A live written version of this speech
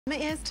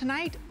is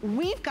tonight,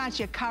 we've got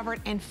you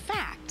covered. In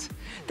fact,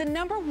 the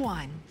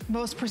 #1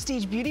 most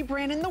prestige beauty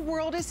brand in the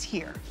world is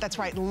here. That's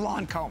right,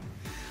 Lancome.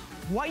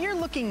 What you're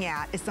looking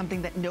at is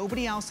something that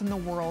nobody else in the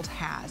world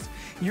has.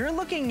 You're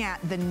looking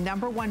at the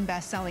 #1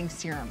 best-selling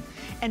serum.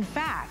 In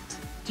fact,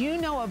 do you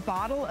know a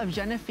bottle of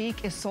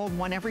Genifique is sold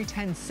 1 every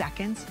 10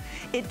 seconds?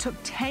 It took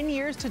 10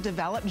 years to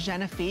develop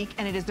Genifique,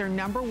 and it is their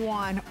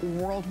 #1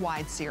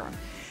 worldwide serum.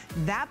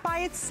 That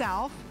by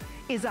itself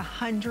is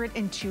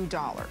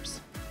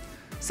 $102.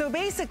 So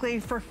basically,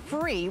 for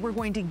free, we're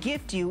going to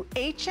gift you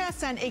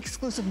HSN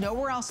exclusive.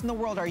 Nowhere else in the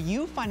world are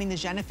you finding the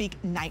Genifique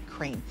Night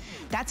Cream.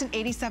 That's an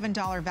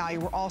 $87 value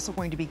we're also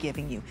going to be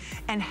giving you.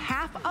 And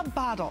half a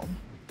bottle,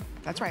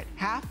 that's right,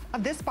 half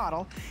of this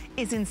bottle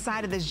is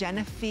inside of the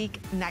Genifique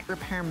Night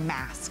Repair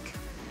Mask.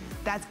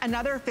 That's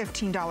another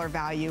 $15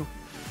 value,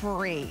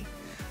 free.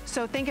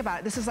 So think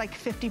about it, this is like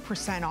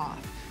 50% off.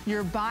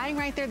 You're buying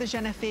right there the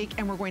Genifique,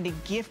 and we're going to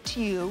gift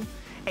you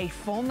a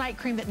full night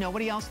cream that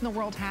nobody else in the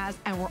world has,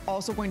 and we're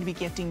also going to be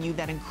gifting you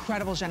that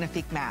incredible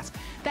Genifique mask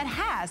that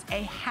has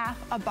a half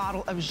a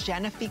bottle of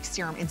Genifique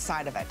serum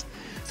inside of it.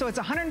 So it's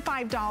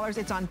 $105,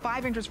 it's on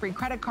 5 interest-free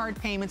credit card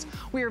payments.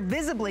 We are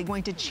visibly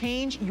going to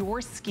change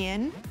your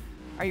skin,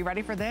 are you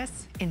ready for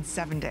this? In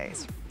 7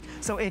 days.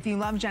 So if you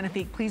love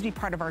Genifique, please be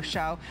part of our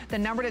show. The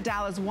number to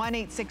dial is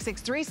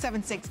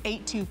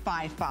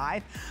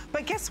 1-866-376-8255.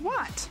 But guess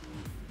what?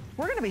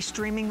 We're gonna be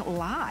streaming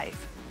live.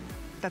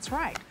 That's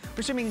right.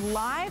 We're streaming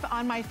live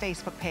on my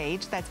Facebook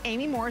page. That's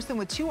Amy Morrison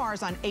with 2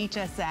 R's on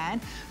HSN.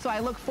 So I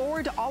look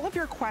forward to all of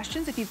your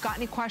questions. If you've got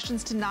any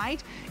questions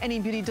tonight, any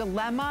beauty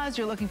dilemmas,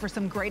 you're looking for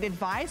some great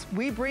advice,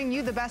 we bring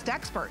you the best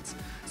experts.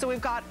 So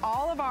we've got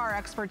all of our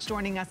experts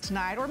joining us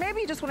tonight, or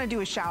maybe you just want to do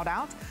a shout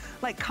out,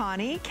 like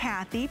Connie,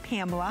 Kathy,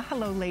 Pamela.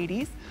 Hello,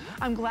 ladies.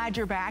 I'm glad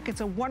you're back.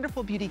 It's a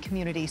wonderful beauty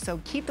community, so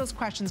keep those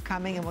questions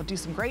coming and we'll do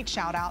some great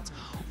shout outs.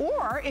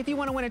 Or if you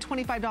want to win a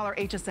 $25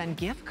 HSN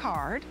gift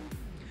card,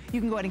 you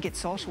can go ahead and get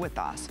social with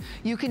us.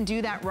 You can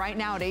do that right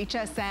now at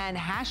HSN,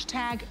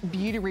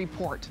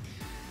 #BeautyReport,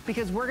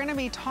 because we're gonna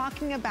be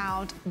talking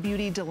about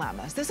beauty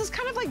dilemmas. This is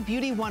kind of like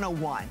Beauty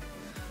 101.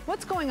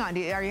 What's going on?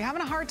 Are you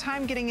having a hard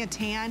time getting a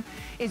tan?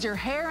 Is your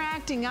hair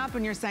acting up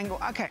and you're saying,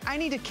 well, okay, I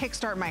need to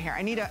kickstart my hair.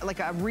 I need like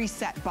a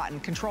reset button,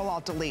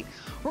 Control-Alt-Delete.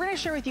 We're gonna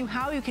share with you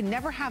how you can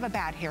never have a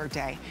bad hair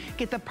day.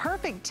 Get the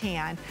perfect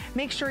tan,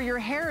 make sure your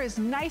hair is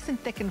nice and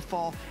thick and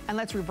full, and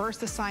let's reverse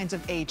the signs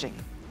of aging.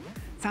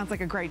 Sounds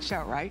like a great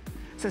show, right?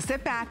 So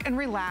sit back and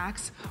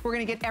relax. We're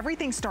gonna get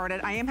everything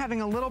started. I am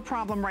having a little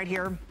problem right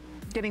here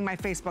getting my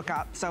Facebook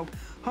up, so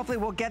hopefully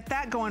we'll get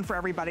that going for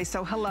everybody.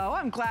 So hello,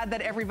 I'm glad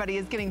that everybody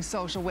is getting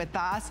social with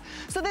us.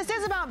 So this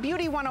is about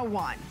Beauty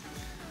 101.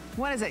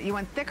 What is it? You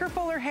want thicker,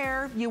 fuller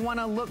hair, you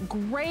wanna look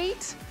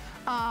great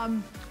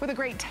with a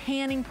great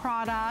tanning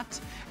product,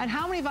 and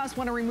how many of us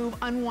wanna remove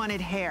unwanted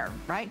hair,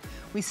 right?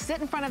 We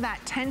sit in front of that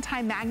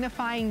 10-time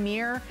magnifying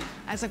mirror,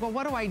 and it's like, well,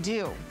 what do I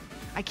do?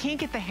 I can't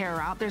get the hair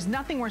out. There's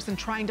nothing worse than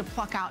trying to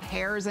pluck out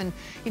hairs and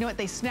you know what,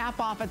 they snap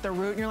off at the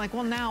root and you're like,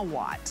 well, now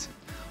what?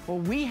 Well,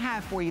 we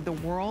have for you the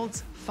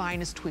world's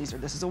finest tweezer.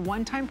 This is a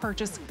one-time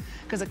purchase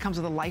because it comes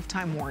with a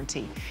lifetime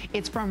warranty.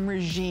 It's from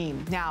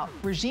Regime. Now,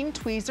 Regime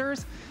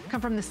tweezers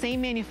come from the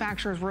same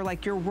manufacturers where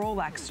like your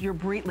Rolex, your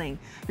Breitling,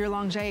 your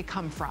Longet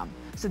come from.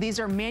 So these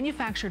are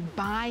manufactured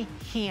by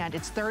hand.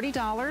 It's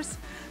 $30,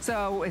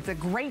 so it's a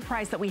great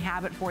price that we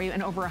have it for you,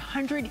 and over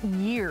 100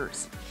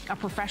 years of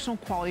professional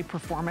quality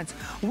performance.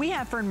 We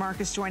have Fern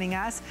Marcus joining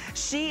us.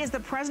 She is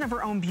the president of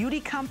her own beauty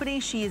company.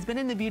 She has been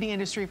in the beauty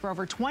industry for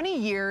over 20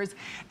 years,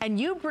 and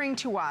you bring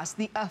to us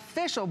the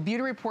official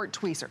Beauty Report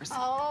tweezers.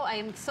 Oh, I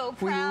am so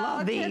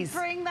proud to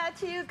bring that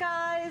to you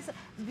guys.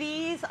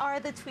 These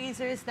are the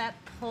tweezers that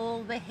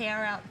pull the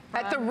hair out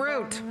from at the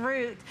root.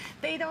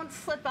 They don't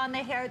slip on the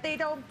hair. They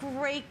don't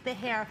break the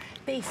hair.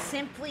 They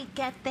simply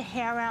get the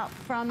hair out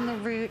from the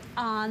root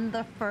on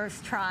the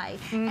first try.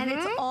 And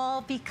it's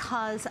all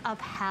because of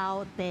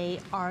how they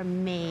are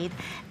made.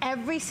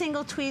 Every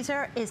single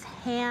tweezer is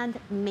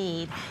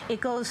handmade. It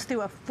goes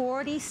through a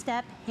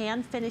 40-step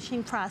hand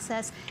finishing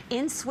process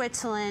in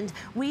Switzerland.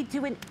 We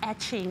do an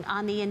etching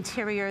on the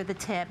interior of the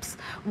tips.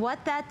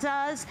 What that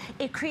does,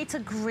 it creates a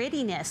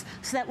grittiness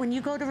so that when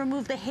you go to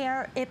remove the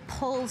hair, it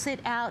pulls it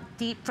out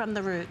deep from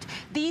the root.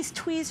 These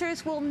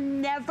tweezers will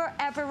never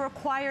ever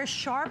require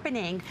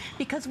sharpening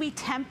because we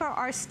temper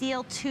our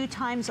steel 2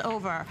 times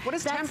over. What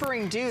does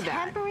tempering do then?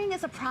 Tempering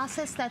is a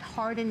process that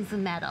hardens the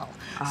metal.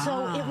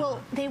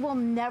 So they will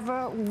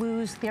never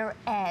lose their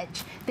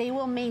edge. They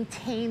will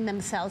maintain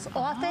themselves.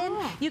 Often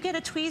you get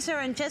a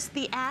tweezer and just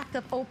the act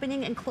of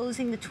opening and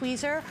closing the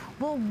tweezer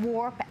will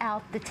warp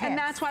out the tip. And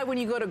that's why when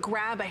you go to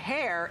grab a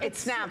hair, it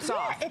snaps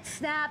off. Yeah, it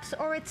snaps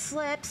or it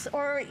slips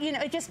or, you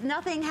know, it just,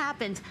 nothing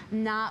happens.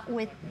 Not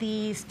with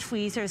these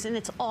tweezers, and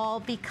it's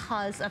all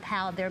because of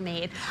how they're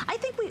made. I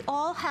think we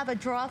all have a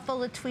drawer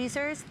full of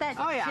tweezers that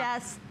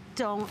just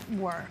don't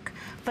work,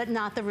 but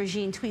not the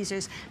Regine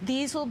tweezers.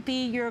 These will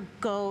be your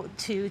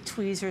go-to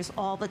tweezers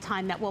all the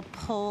time that will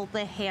pull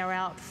the hair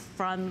out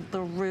from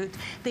the root.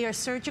 They are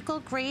surgical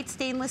grade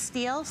stainless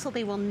steel, so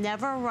they will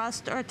never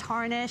rust or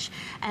tarnish,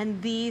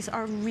 and these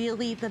are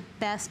really the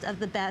best of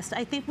the best.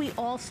 I think we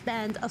all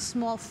spend a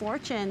small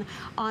fortune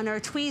on our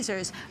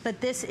tweezers, but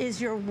this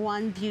is your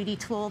one beauty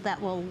tool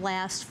that will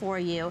last for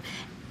you.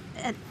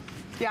 And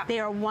yeah.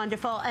 They are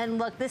wonderful. And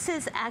look, this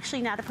is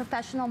actually not a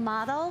professional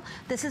model.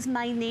 This is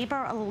my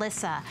neighbor,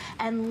 Alyssa.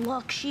 And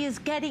look, she is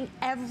getting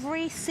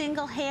every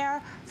single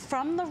hair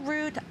from the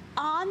root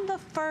on the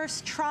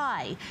first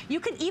try.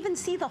 You can even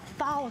see the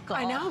follicle.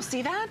 I know,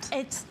 see that?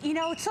 It's, you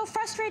know, it's so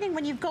frustrating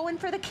when you go in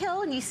for the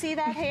kill and you see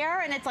that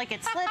hair and it's like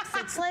it slips,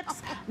 it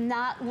slips.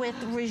 Not with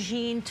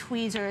Regine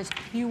tweezers.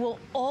 You will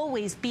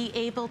always be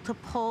able to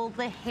pull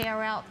the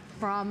hair out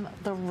from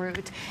the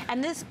root.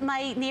 And this,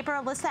 my neighbor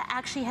Alyssa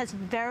actually has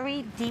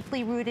very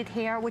deeply rooted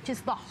hair, which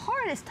is the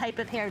hardest type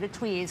of hair to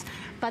tweeze.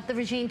 But the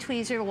Regine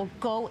tweezer will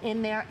go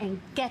in there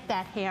and get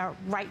that hair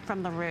right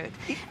from the root.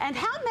 And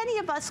how many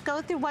of us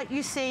go through what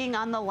you're seeing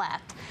on the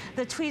left?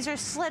 The tweezer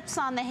slips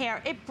on the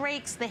hair, it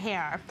breaks the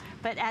hair.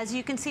 But as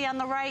you can see on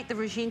the right, the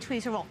Regine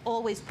tweezer will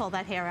always pull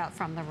that hair out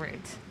from the root.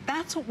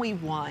 That's what we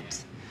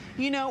want.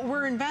 You know,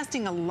 we're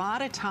investing a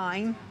lot of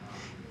time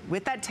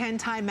with that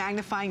 10-time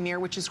magnifying mirror,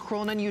 which is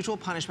cruel and unusual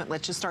punishment.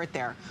 Let's just start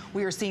there.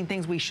 We are seeing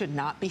things we should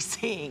not be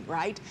seeing,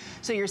 right?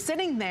 So you're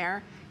sitting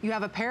there, you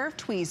have a pair of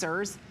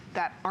tweezers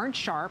that aren't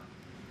sharp,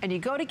 and you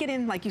go to get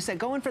in, like you said,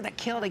 go in for that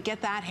kill to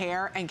get that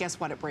hair, and guess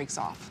what? It breaks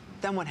off.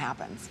 Then what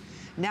happens?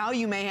 Now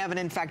you may have an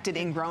infected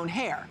ingrown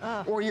hair,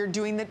 or you're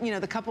doing the, you know,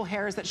 the couple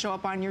hairs that show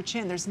up on your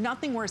chin. There's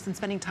nothing worse than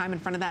spending time in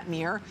front of that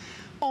mirror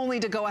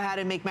only to go ahead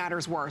and make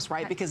matters worse,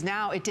 right? Because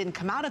now it didn't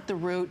come out at the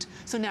root,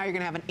 so now you're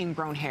gonna have an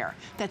ingrown hair.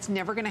 That's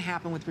never gonna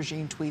happen with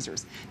Regine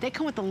tweezers. They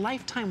come with a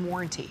lifetime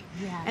warranty.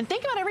 Yes. And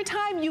think about every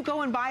time you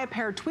go and buy a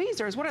pair of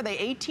tweezers, what are they,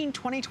 $18,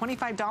 $20,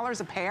 $25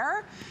 a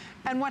pair?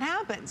 And what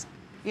happens?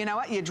 You know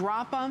what, you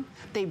drop them,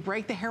 they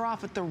break the hair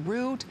off at the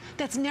root.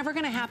 That's never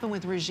gonna happen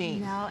with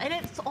Regine. No, and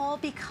it's all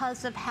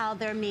because of how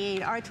they're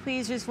made. Our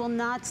tweezers will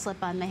not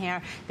slip on the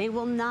hair. They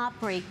will not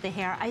break the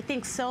hair. I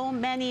think so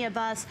many of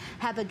us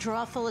have a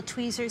drawer full of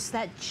tweezers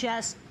that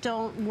just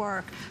don't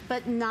work,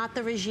 but not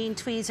the Regine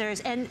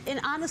tweezers. And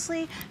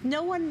honestly,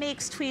 no one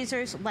makes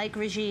tweezers like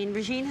Regine.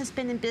 Regine has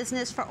been in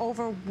business for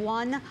over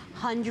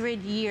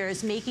 100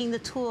 years, making the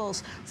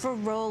tools for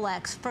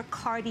Rolex, for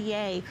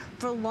Cartier,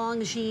 for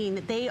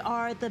Longines. They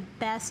are the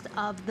best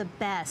of the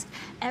best.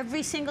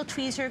 Every single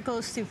tweezer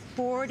goes through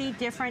 40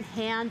 different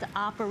hand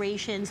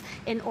operations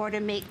in order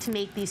to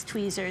make these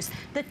tweezers.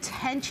 The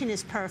tension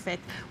is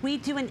perfect. We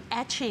do an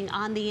etching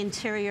on the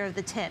interior of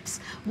the tips.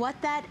 What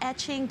that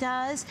etching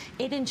does,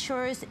 it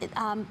ensures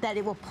that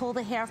it will pull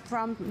the hair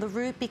from the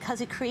root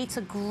because it creates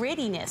a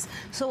grittiness,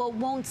 so it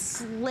won't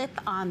slip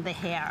on the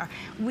hair.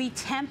 We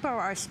temper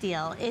our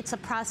steel. It's a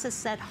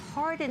process that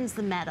hardens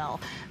the metal.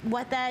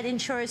 What that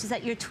ensures is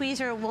that your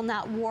tweezer will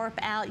not warp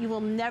out. You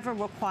will never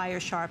require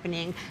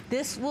sharpening.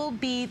 This will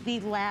be the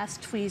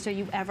last tweezer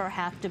you ever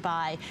have to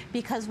buy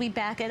because we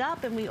back it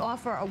up and we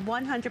offer a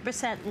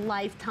 100%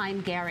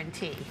 lifetime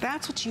guarantee.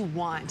 That's what you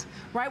want,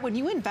 right? When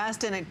you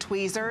invest in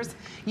tweezers,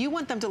 you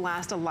want them to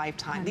last a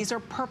lifetime. These are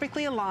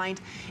perfectly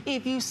aligned.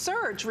 If you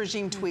search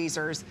Regine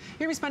tweezers,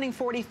 you're gonna be spending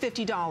 $40,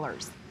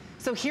 $50.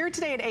 So here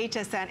today at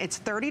HSN, it's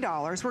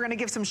 $30. We're gonna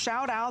give some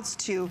shout outs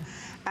to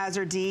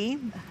Azur D,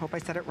 hope I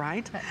said it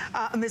right,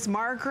 Miss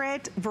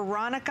Margaret,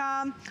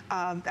 Veronica,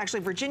 actually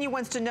Virginia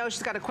wants to know,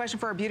 she's got a question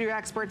for our beauty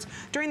experts.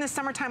 During the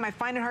summertime, I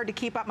find it hard to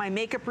keep up my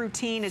makeup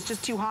routine. It's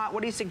just too hot. What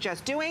do you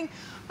suggest doing?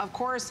 Of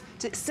course,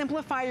 to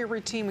simplify your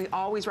routine, we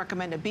always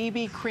recommend a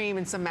BB cream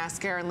and some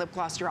mascara and lip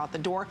gloss. You're out the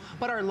door.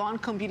 But our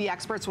Lancome beauty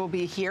experts will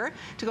be here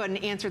to go ahead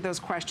and answer those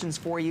questions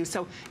for you.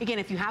 So again,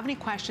 if you have any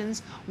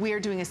questions, we are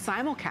doing a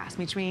simulcast,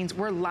 which means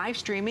we're live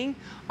streaming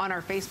on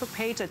our Facebook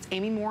page. That's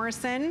Amy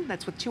Morrison.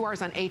 That's with 2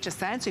 R's on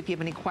HSN. So if you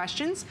have any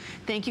questions,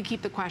 thank you.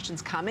 Keep the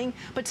questions coming.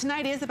 But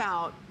tonight is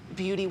about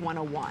Beauty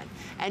 101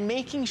 and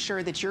making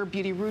sure that your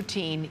beauty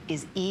routine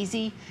is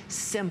easy,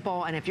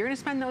 simple, and if you're gonna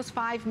spend those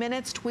 5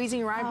 minutes tweezing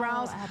your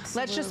eyebrows,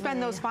 let's just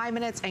spend those 5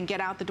 minutes and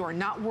get out the door,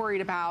 not worried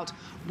about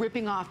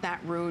ripping off that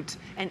root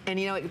and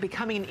you know, it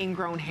becoming an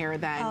ingrown hair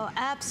then. Oh,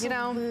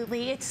 absolutely.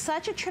 You know? It's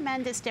such a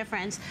tremendous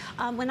difference.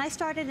 When I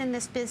started in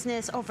this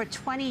business over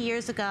 20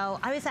 years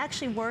ago, I was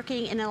actually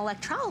working in an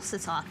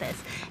electrolysis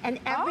office and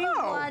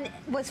everyone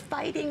was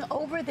fighting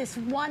over this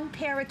one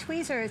pair of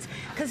tweezers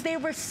because they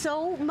were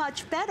so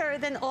much better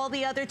than all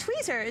the other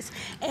tweezers.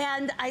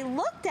 And I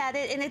looked at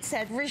it and it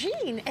said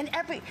Regine, and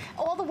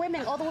all the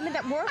women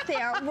that worked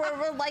there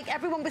were like,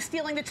 everyone was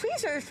stealing the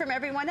tweezers from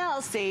everyone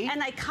else. See?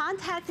 And I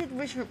contacted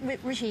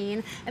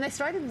Regine and I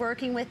started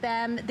working with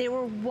them. They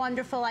were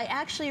wonderful. I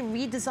actually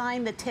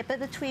redesigned the tip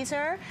of the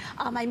tweezer.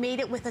 I made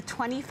it with a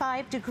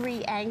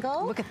 25-degree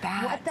angle. Look at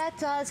that. What that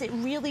does, it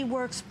really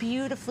works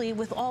beautifully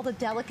with all the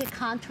delicate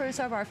contours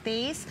of our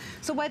face.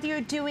 So whether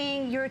you're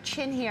doing your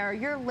chin hair,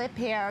 your lip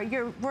hair,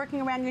 you're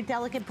working around your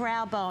delicate delicate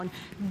brow bone,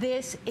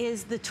 this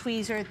is the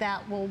tweezer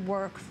that will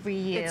work for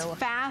you. It's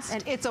fast.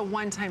 And it's a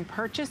one-time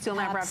purchase. You'll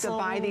never have to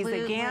buy these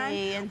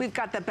again. We've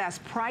got the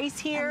best price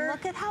here. And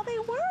look at how they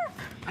work.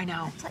 I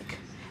know. It's like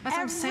that's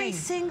what I'm saying. Every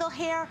single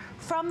hair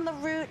from the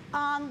root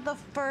on the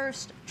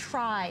first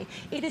try.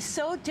 It is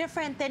so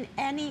different than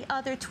any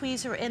other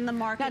tweezer in the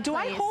marketplace. Now, do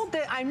I hold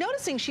the, I'm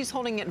noticing she's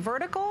holding it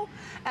vertical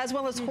as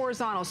well as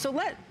horizontal. So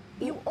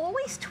you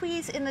always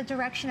tweeze in the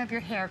direction of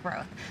your hair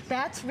growth.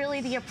 That's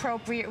really the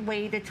appropriate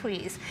way to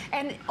tweeze.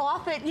 And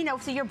often, you know,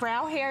 so your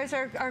brow hairs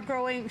are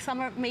growing, some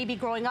are maybe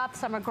growing up,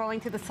 some are growing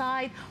to the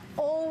side.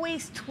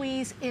 Always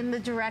tweeze in the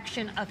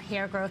direction of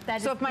hair growth.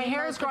 That so if my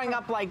hair is growing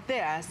up like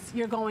this,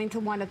 you're going to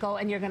want to go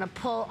and you're going to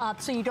pull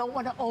up, so you don't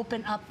want to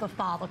open up the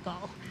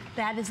follicle.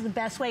 That is the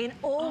best way, and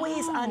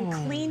always on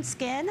clean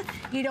skin.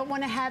 You don't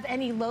want to have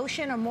any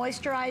lotion or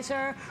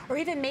moisturizer or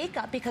even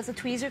makeup because the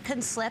tweezer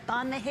can slip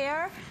on the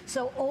hair.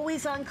 So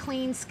always on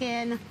clean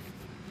skin,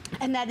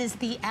 and that is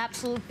the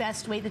absolute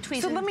best way to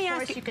tweeze. So and let me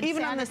ask you, can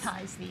even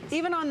sanitize these.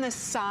 Even on the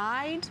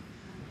side,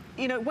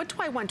 you know, what do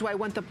I want? Do I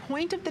want the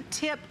point of the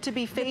tip to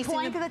be facing? The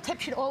point of the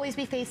tip should always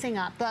be facing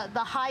up. The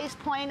highest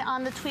point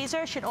on the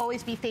tweezer should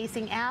always be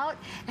facing out,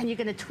 and you're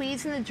going to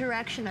tweeze in the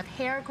direction of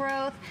hair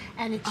growth,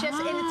 and it's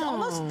just, and it's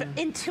almost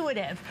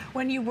intuitive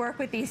when you work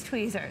with these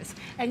tweezers,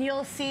 and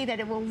you'll see that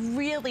it will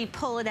really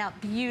pull it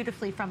out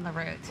beautifully from the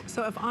root.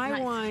 So if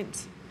I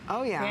want,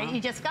 oh yeah. Right,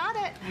 you just got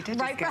it. I did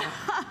just get it.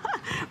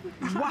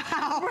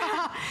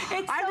 Wow.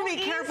 It's I have so to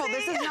be careful. easy.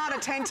 This is not a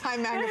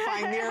 10-time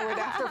magnifying mirror with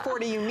after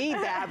 40 you need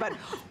that. But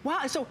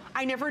wow, so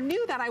I never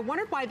knew that. I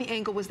wondered why the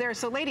angle was there.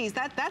 So ladies,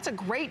 that's a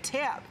great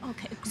tip.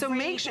 Okay. So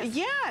make sure,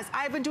 yes,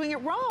 I've been doing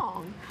it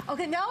wrong.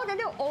 Okay, no.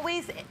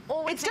 Always.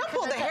 It still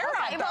pulled the hair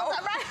out though.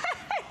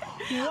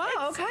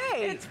 Wow,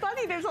 okay. It's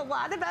funny, there's a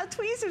lot about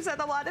tweezers that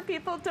a lot of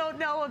people don't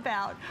know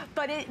about.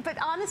 But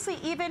honestly,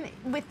 even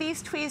with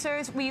these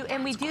tweezers, we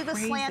do the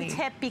slant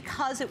tip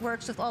because it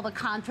works with all the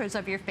contours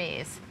of your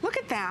face. Look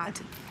at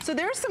that. So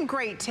there's some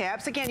great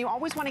tips. Again, you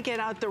always want to get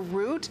out the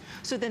root,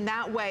 so then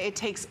that way it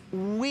takes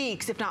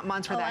weeks, if not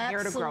months, for that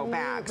hair to grow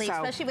back. So,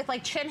 especially with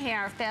like chin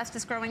hair,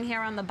 fastest growing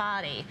hair on the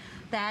body.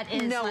 That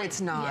is no, it's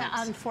not. Yeah,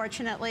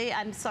 unfortunately,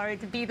 I'm sorry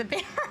to be the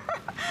bearer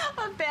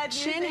of bad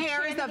news. Chin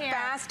hair is the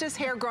fastest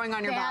hair growing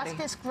on your body.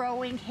 Fastest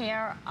growing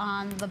hair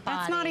on the body.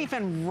 That's not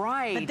even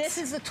right. But this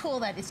is the tool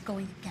that is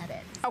going to get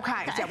it.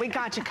 Okay, so we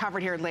got you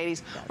covered here,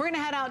 ladies. We're going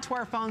to head out to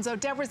our phones. So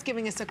Deborah's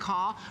giving us a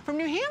call from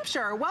New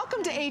Hampshire.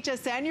 Welcome to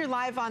HSN. You're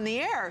live on the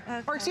air.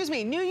 Okay. Or excuse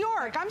me, New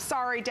York. I'm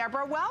sorry,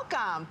 Deborah.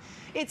 Welcome.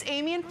 It's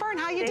Amy and Fern.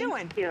 How you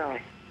doing? Thank you.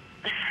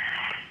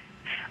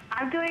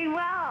 I'm doing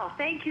well.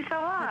 Thank you so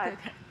much.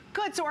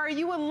 Good. So are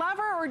you a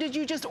lover, or did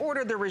you just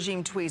order the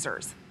regime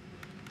tweezers?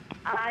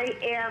 I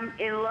am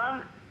in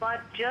love, but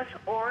just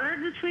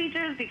ordered the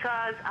tweezers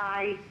because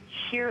I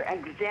hear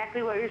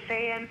exactly what you're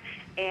saying.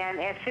 And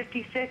at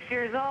 56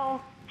 years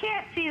old,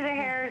 can't see the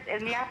hairs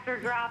and the after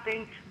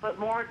dropping, but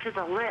more to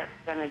the lip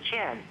than the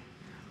chin.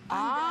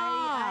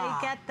 I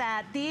get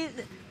that.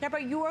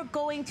 Deborah, you are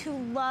going to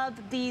love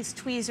these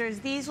tweezers.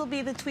 These will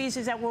be the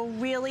tweezers that will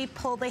really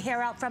pull the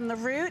hair out from the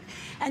root.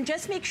 And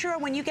just make sure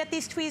when you get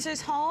these tweezers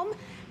home,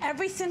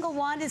 every single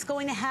one is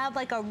going to have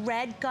like a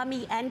red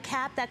gummy end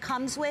cap that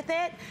comes with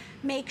it.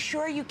 Make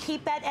sure you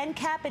keep that end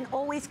cap and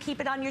always keep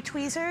it on your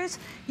tweezers.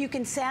 You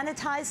can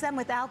sanitize them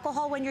with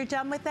alcohol when you're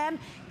done with them.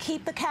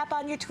 Keep the cap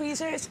on your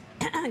tweezers,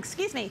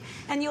 excuse me,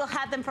 and you'll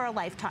have them for a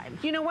lifetime.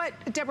 You know what,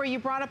 Deborah, you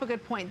brought up a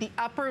good point, the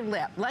upper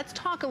lip. Let's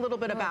talk a little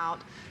bit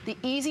about the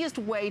easiest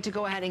way to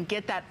go ahead and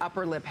get that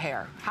upper lip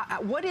hair.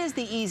 What is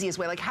the easiest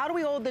way? Like, how do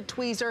we hold the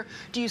tweezer?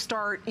 Do you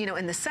start, you know,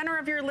 in the center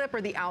of your lip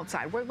or the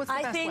outside? What's the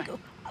best way?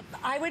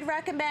 I would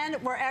recommend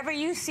wherever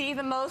you see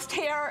the most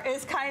hair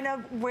is kind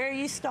of where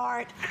you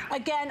start.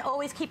 Again,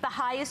 always keep the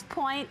highest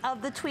point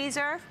of the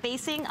tweezer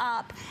facing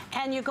up,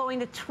 and you're going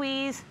to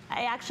tweeze.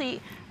 I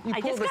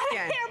just got a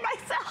hair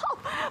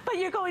myself, but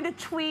you're going to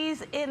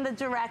tweeze in the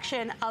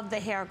direction of the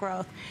hair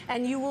growth,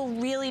 and you will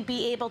really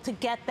be able to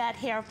get that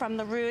hair from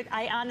the root.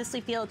 I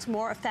honestly feel it's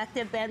more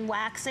effective than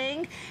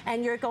waxing,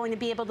 and you're going to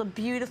be able to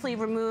beautifully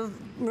remove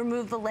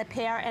the lip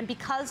hair. And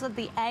because of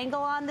the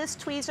angle on this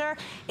tweezer,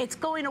 it's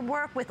going to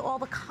work with all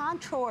the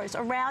contours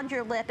around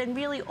your lip and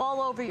really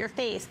all over your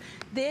face.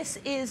 This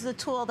is the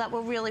tool that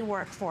will really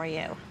work for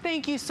you.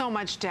 Thank you so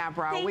much,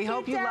 Deborah. We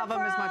hope you love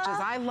them as much as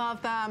I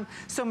love them.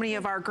 So many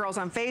of our girls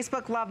on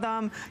Facebook love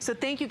them. So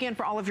thank you again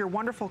for all of your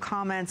wonderful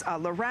comments.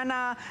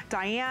 Lorena,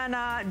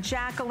 Diana,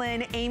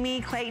 Jacqueline,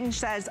 Amy, Clayton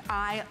says,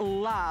 I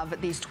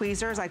love these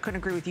tweezers. I couldn't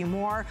agree with you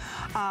more.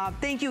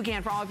 Thank you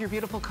again for all of your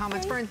beautiful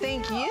comments. Fern,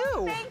 thank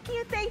you.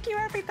 Thank you,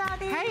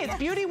 everybody. Hey, it's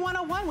Beauty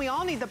 101. We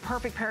all need the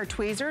perfect pair of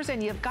tweezers,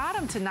 and you've got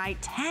them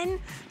tonight,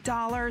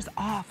 $10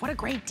 off. What a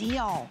great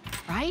deal,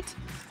 right?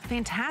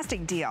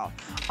 Fantastic deal.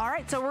 All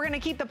right, so we're gonna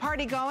keep the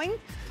party going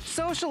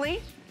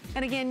socially.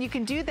 And again, you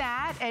can do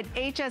that at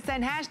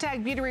HSN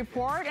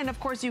 #BeautyReport. And of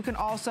course, you can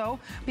also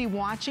be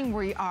watching.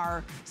 We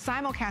are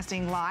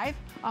simulcasting live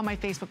on my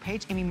Facebook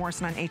page, Amy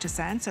Morrison on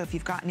HSN. So if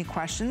you've got any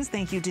questions,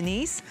 thank you,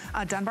 Denise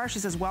Dunbar. She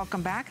says,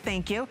 welcome back.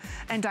 Thank you.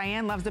 And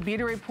Diane loves the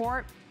Beauty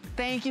Report.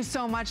 Thank you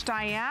so much,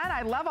 Diane.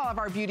 I love all of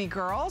our beauty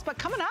girls. But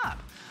coming up,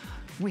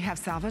 we have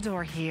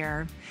Salvador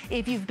here.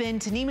 If you've been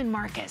to Neiman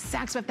Marcus,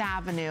 Saks Fifth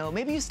Avenue,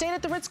 maybe you stayed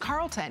at the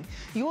Ritz-Carlton,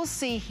 you will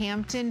see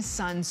Hampton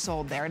Sun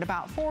sold there at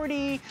about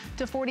 $40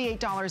 to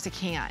 $48 a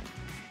can.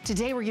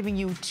 Today we're giving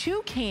you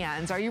 2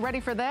 cans. Are you ready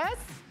for this?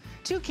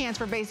 2 cans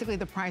for basically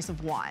the price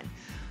of 1.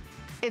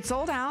 It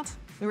sold out.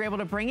 We were able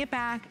to bring it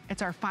back.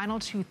 It's our final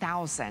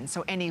 2,000.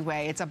 So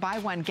anyway, it's a buy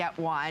one, get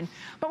one.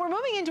 But we're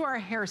moving into our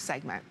hair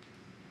segment.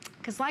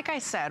 Because like I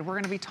said, we're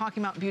gonna be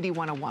talking about Beauty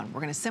 101. We're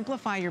gonna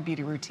simplify your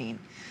beauty routine.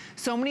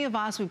 So many of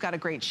us, we've got a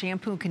great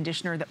shampoo and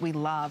conditioner that we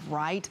love,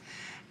 right?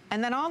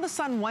 And then all of a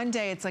sudden one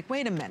day it's like,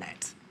 wait a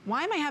minute.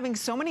 Why am I having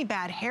so many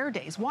bad hair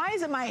days? Why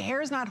is it my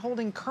hair's not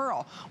holding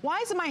curl?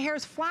 Why is it my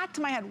hair's flat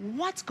to my head?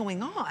 What's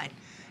going on?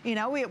 You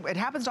know, it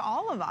happens to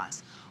all of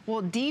us.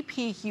 Well,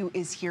 DPQ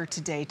is here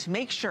today to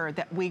make sure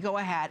that we go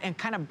ahead and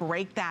kind of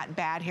break that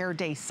bad hair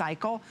day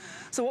cycle.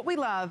 So what we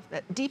love,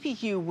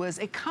 DPQ was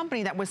a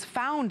company that was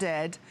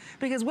founded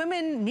because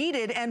women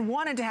needed and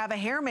wanted to have a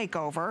hair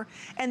makeover,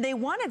 and they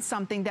wanted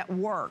something that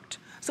worked.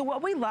 So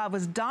what we love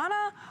was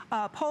Donna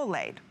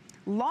Polade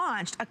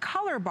launched a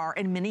color bar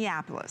in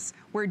Minneapolis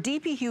where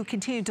DPQ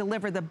continued to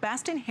deliver the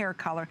best in hair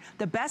color,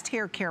 the best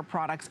hair care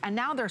products, and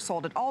now they're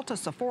sold at Ulta,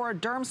 Sephora,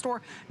 Derm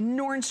Store,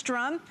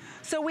 Nordstrom.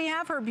 So we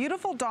have her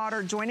beautiful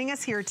daughter joining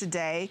us here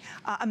today,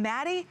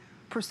 Maddie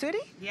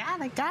Pursuti? Yeah,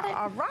 they got it.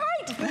 All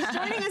right, who's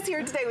joining us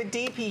here today with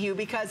DPQ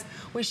because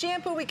we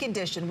shampoo, we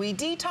condition, we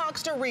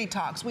detox to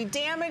retox, we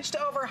damage to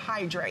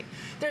overhydrate.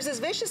 There's this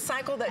vicious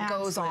cycle that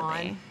goes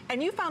on,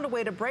 and you found a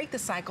way to break the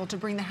cycle to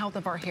bring the health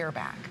of our hair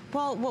back.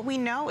 Well, what we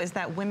know is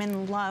that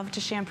women love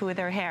to shampoo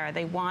their hair.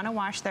 They want to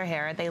wash their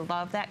hair. They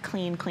love that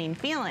clean, clean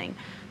feeling.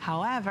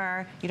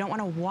 However, you don't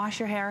want to wash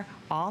your hair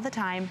all the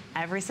time,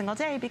 every single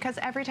day, because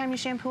every time you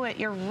shampoo it,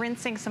 you're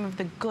rinsing some of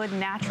the good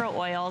natural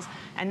oils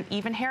and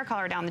even hair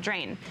color down the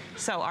drain.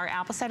 So our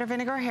apple cider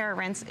vinegar hair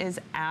rinse is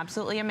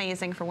absolutely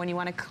amazing for when you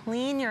want to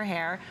clean your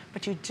hair,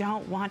 but you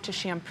don't want to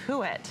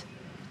shampoo it.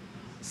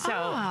 So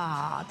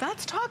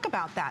let's talk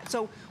about that.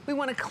 So we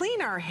want to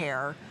clean our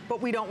hair,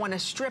 but we don't want to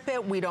strip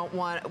it. We don't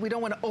want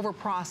to over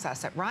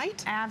process it,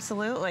 right?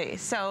 Absolutely.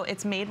 So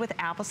it's made with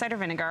apple cider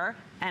vinegar,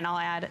 and I'll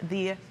add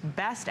the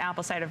best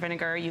apple cider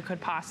vinegar you could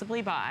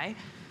possibly buy.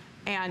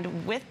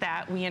 And with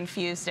that, we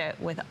infused it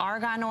with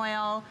argan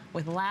oil,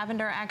 with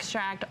lavender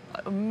extract,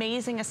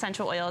 amazing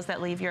essential oils that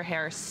leave your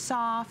hair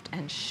soft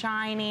and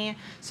shiny.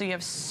 So you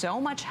have so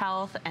much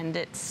health, and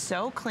it's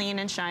so clean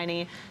and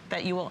shiny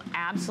that you will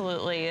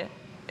absolutely,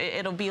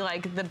 it'll be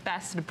like the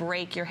best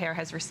break your hair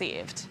has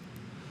received.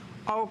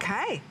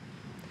 Okay.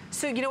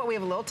 So you know what, we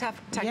have a little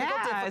technical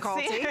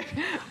difficulty.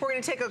 We're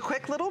gonna take a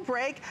quick little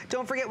break.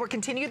 Don't forget, we're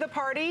continuing the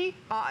party.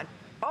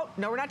 Oh,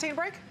 no, we're not taking a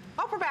break?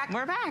 Oh, we're back.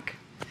 We're back.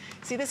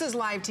 See, this is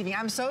live TV.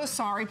 I'm so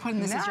sorry putting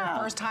this as your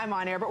first time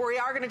on air, but we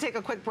are gonna take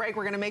a quick break.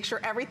 We're gonna make sure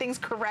everything's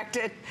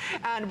corrected,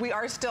 and we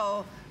are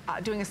still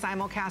doing a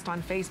simulcast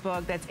on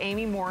Facebook. That's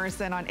Amy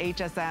Morrison on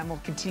HSN.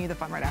 We'll continue the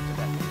fun right after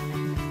this.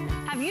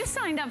 Have you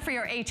signed up for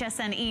your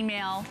HSN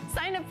email?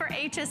 Sign up for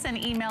HSN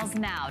emails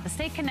now to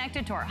stay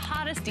connected to our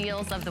hottest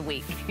deals of the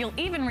week. You'll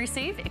even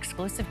receive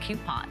exclusive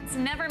coupons.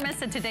 Never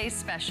miss a today's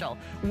special.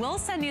 We'll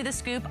send you the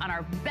scoop on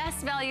our best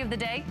value of the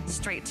day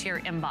straight to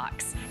your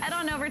inbox. Head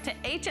on over to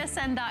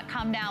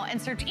hsn.com now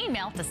and search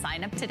email to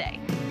sign up today.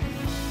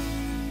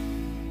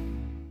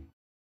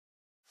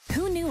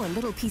 Who knew a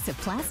little piece of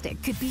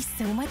plastic could be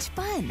so much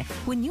fun?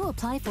 When you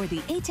apply for the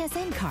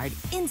HSN card,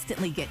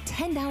 instantly get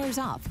 $10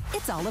 off.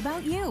 It's all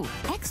about you.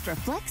 Extra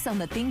flex on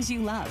the things you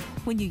love.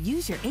 When you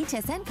use your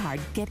HSN card,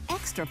 get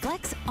extra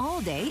flex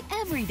all day,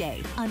 every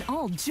day on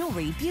all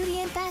jewelry, beauty,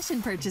 and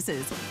fashion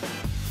purchases.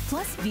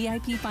 Plus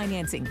VIP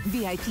financing,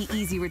 VIP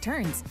easy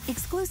returns,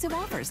 exclusive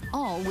offers,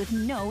 all with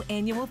no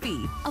annual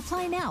fee.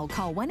 Apply now.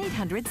 Call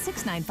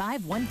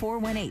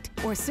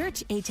 1-800-695-1418 or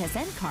search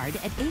HSN card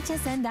at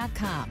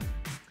hsn.com.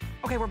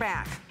 Okay, we're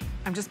back.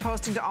 I'm just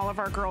posting to all of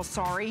our girls,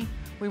 sorry.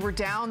 We were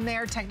down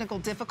there, technical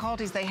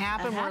difficulties, they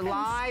happen. We're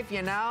live,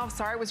 you know.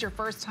 Sorry it was your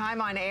first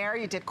time on air,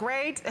 you did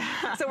great.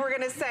 So we're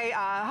gonna say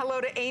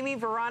hello to Amy,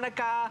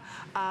 Veronica.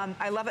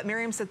 I love it,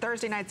 Miriam said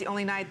Thursday night's the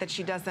only night that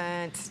she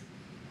doesn't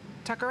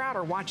Tucker out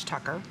or watch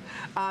Tucker.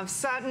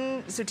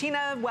 Sutton,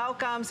 Sutina,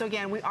 welcome. So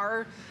again, we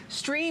are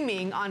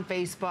streaming on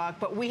Facebook,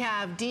 but we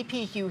have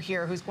DPQ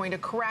here who's going to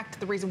correct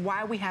the reason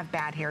why we have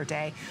bad hair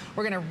day.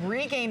 We're gonna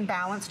regain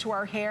balance to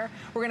our hair.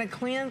 We're gonna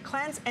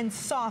cleanse and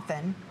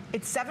soften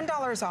It's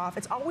 $7 off.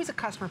 It's always a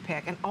customer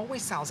pick and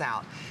always sells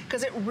out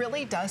because it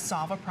really does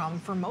solve a problem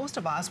for most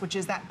of us, which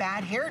is that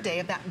bad hair day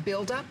of that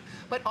buildup,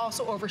 but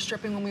also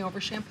overstripping when we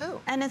over shampoo.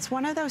 And it's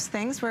one of those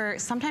things where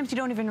sometimes you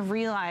don't even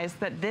realize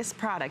that this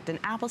product, an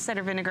apple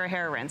cider vinegar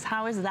hair rinse,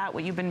 how is that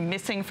what you've been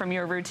missing from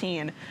your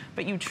routine?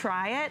 But you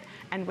try it,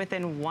 and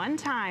within one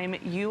time,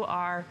 you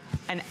are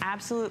an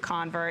absolute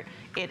convert.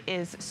 It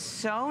is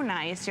so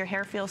nice. Your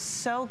hair feels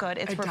so good.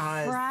 It's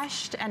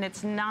refreshed, and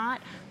it's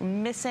not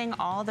missing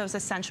all those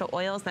essential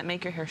oils that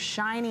make your hair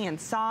shiny and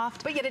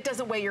soft. But yet it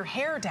doesn't weigh your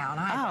hair down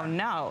either. Oh,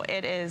 no.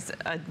 It is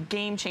a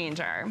game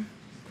changer.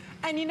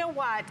 And you know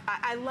what?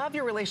 I love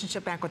your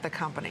relationship back with the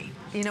company.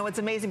 You know, it's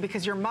amazing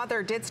because your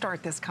mother did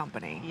start this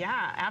company.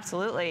 Yeah,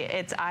 absolutely.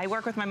 I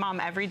work with my mom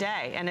every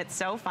day, and it's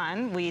so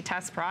fun. We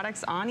test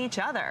products on each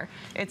other.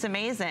 It's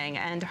amazing.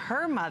 And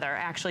her mother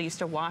actually used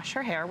to wash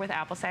her hair with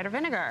apple cider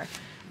vinegar.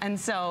 And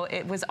so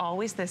it was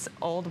always this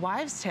old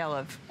wives' tale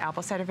of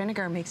apple cider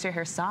vinegar makes your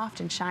hair soft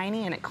and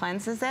shiny, and it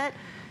cleanses it.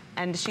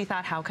 And she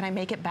thought, how can I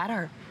make it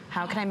better?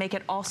 How can I make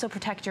it also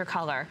protect your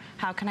color?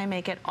 How can I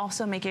make it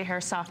also make your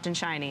hair soft and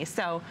shiny?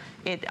 So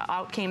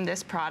out came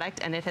this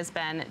product, and it has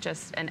been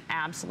just an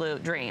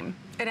absolute dream.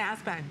 It has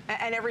been.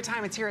 And every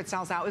time it's here, it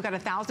sells out. We've got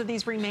 1,000 of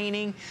these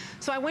remaining.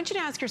 So I want you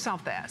to ask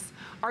yourself this.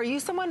 Are you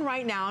someone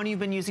right now and you've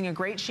been using a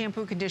great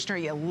shampoo conditioner,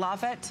 you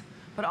love it,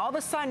 but all of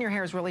a sudden your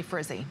hair is really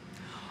frizzy?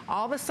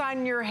 All of a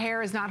sudden your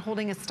hair is not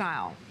holding its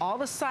style. All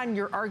of a sudden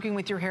you're arguing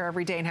with your hair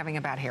every day and having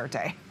a bad hair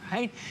day,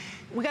 right?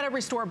 We gotta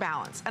restore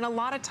balance. And a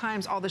lot of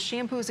times all the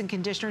shampoos and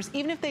conditioners,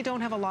 even if they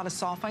don't have a lot of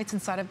sulfites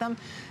inside of them,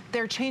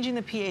 they're changing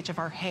the pH of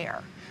our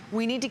hair.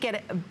 We need to get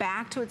it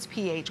back to its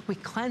pH. We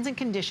cleanse and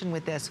condition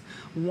with this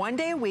 1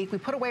 day a week. We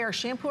put away our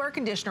shampoo, our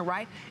conditioner,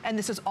 right? And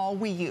this is all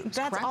we use,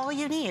 That's correct? all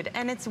you need.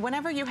 And it's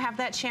whenever you have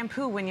that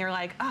shampoo when you're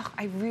like, oh,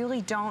 I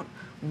really don't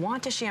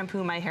want to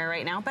shampoo my hair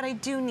right now, but I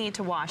do need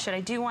to wash it.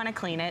 I do want to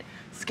clean it.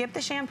 Skip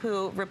the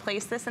shampoo,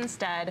 replace this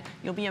instead.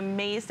 You'll be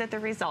amazed at the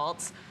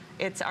results.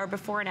 Our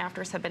before and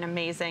afters have been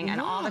amazing,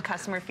 and all the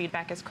customer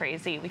feedback is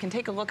crazy. We can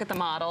take a look at the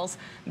models.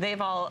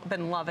 They've all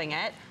been loving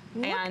it.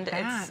 And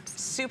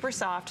it's super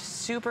soft,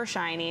 super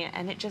shiny,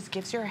 and it just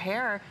gives your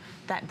hair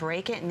that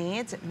break it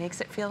needs. It makes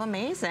it feel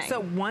amazing. So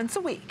once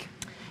a week.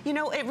 You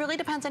know, it really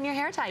depends on your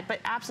hair type, but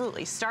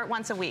absolutely, start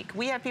once a week.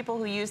 We have people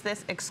who use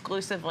this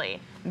exclusively.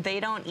 They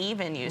don't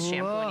even use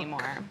shampoo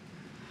anymore.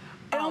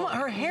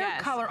 Her hair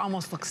color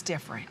almost looks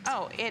different.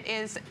 Oh, it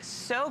is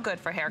so good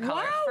for hair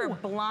color. For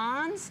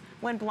blondes,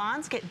 when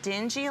blondes get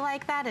dingy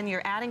like that and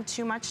you're adding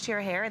too much to your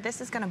hair,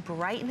 this is gonna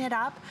brighten it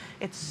up.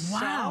 It's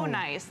so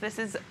nice. This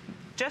is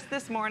just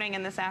this morning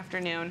and this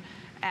afternoon,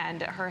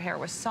 and her hair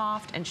was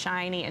soft and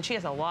shiny, and she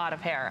has a lot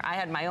of hair. I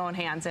had my own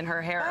hands in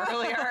her hair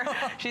earlier.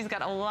 She's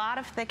got a lot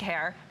of thick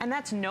hair, and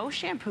that's no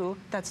shampoo,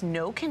 that's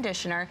no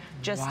conditioner,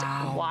 just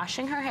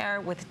washing her hair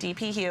with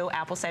DPU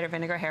apple cider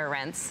vinegar hair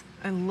rinse.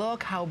 And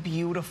look how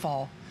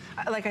beautiful.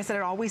 Like I said,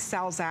 it always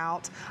sells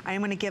out. I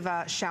am gonna give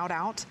a shout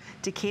out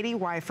to Katie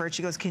Wyford.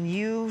 She goes, can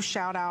you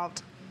shout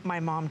out my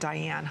mom,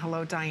 Diane?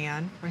 Hello,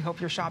 Diane. We hope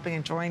you're shopping,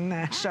 enjoying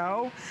the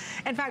show.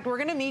 In fact, we're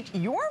gonna meet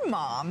your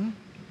mom,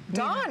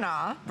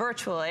 Donna.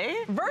 Virtually.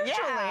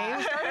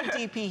 Yeah. Started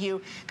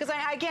DPU. Because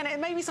again, it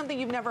may be something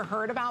you've never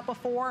heard about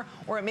before,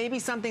 or it may be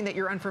something that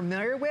you're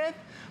unfamiliar with,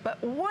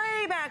 but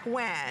way back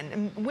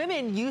when,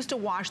 women used to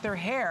wash their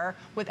hair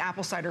with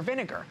apple cider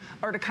vinegar,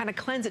 or to kind of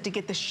cleanse it to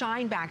get the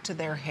shine back to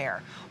their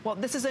hair. Well,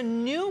 this is a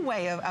new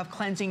way of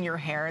cleansing your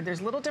hair.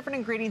 There's little different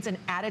ingredients and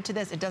added to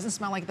this. It doesn't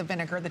smell like the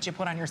vinegar that you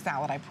put on your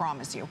salad, I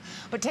promise you.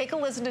 But take a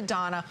listen to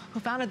Donna, who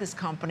founded this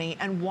company,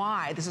 and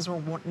why this is her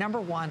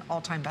 #1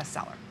 all-time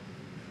bestseller.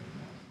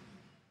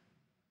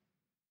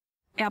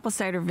 Apple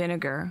cider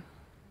vinegar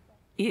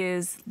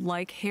is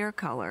like hair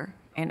color,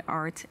 an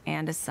art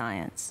and a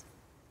science.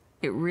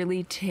 It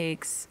really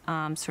takes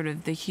sort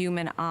of the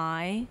human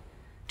eye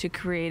to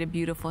create a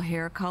beautiful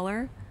hair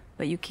color,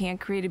 but you can't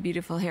create a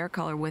beautiful hair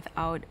color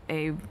without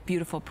a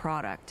beautiful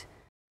product.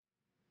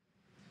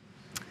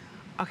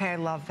 Okay, I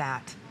love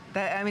that.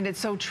 I mean, it's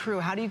so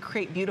true. How do you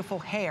create beautiful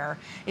hair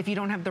if you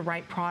don't have the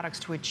right products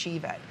to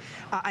achieve it?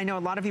 I know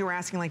a lot of you are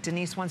asking, like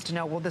Denise wants to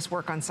know, will this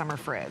work on summer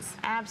frizz?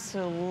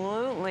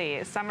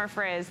 Absolutely. Summer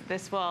frizz,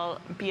 this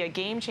will be a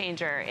game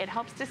changer. It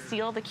helps to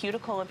seal the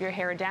cuticle of your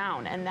hair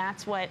down, and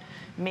that's what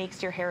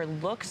makes your hair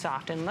look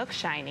soft and look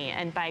shiny.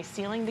 And by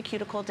sealing the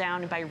cuticle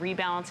down and by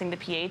rebalancing the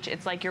pH,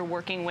 it's like you're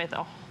working with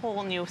a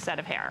whole new set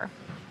of hair.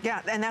 Yeah,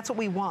 and that's what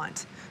we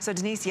want. So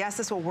Denise, yes,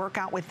 this will work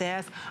out with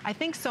this. I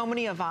think so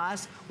many of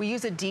us, we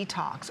use a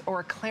detox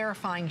or a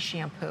clarifying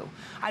shampoo.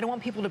 I don't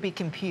want people to be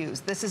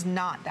confused. This is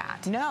not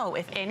that. No,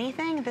 if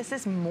anything, this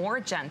is more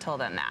gentle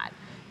than that.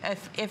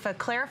 If a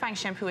clarifying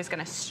shampoo is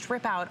gonna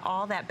strip out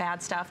all that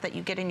bad stuff that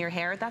you get in your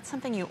hair, that's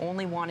something you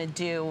only wanna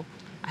do,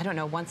 I don't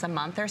know, once a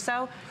month or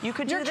so. You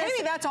could do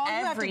this that's all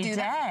every you have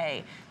to do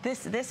day.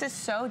 This is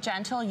so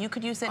gentle. You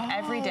could use it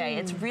every day.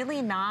 It's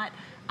really not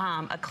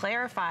a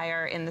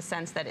clarifier in the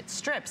sense that it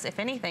strips. If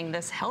anything,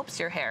 this helps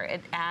your hair.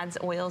 It adds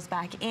oils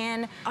back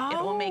in. It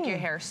will make your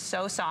hair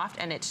so soft,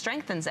 and it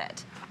strengthens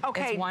it.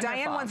 Okay,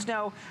 Diane wants to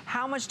know,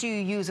 how much do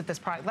you use of this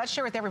product? Let's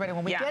share with everybody.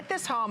 When we get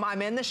this home,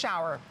 I'm in the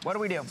shower. What do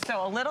we do?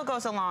 So a little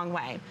goes a long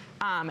way.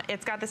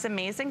 It's got this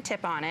amazing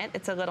tip on it.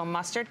 It's a little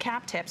mustard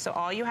cap tip, so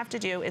all you have to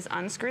do is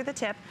unscrew the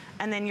tip,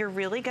 and then you're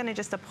really gonna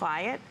just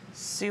apply it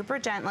super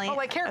gently. Oh,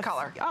 like hair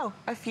color.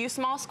 A few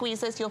small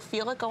squeezes. You'll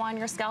feel it go on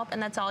your scalp,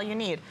 and that's all you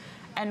need.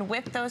 And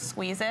with those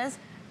squeezes,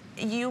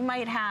 you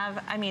might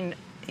have, I mean,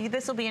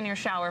 this will be in your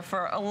shower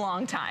for a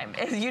long time.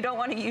 You don't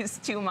want to use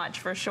too much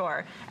for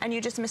sure. And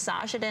you just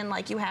massage it in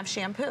like you have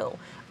shampoo.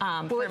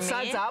 Will it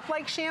suds up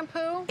like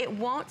shampoo? It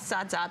won't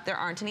suds up. There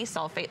aren't any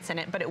sulfates in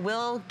it, but it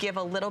will give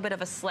a little bit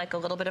of a slick, a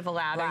little bit of a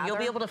lather. You'll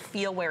be able to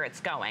feel where it's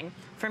going.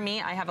 For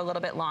me, I have a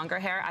little bit longer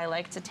hair. I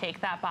like to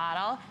take that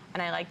bottle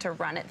and I like to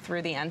run it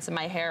through the ends of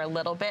my hair a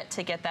little bit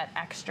to get that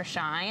extra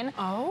shine.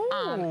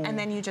 And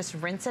then you just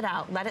rinse it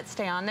out. Let it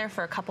stay on there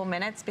for a couple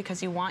minutes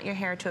because you want your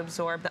hair to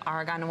absorb the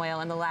argan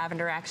oil and the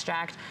lavender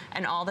extract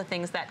and all the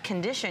things that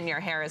condition your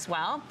hair as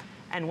well.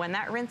 And when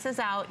that rinses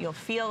out, you'll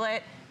feel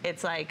it.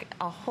 It's like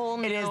a whole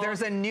new... It is.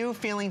 There's a new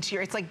feeling to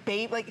your... It's like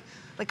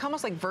like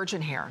almost like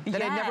virgin hair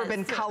that had never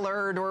been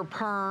colored or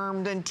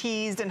permed and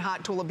teased and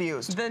hot tool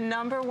abused. The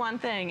 #1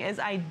 thing is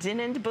I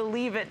didn't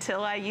believe it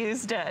till I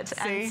used it.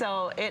 See? And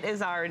so it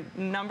is our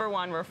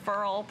 #1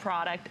 referral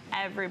product.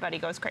 Everybody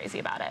goes crazy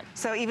about it.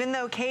 So even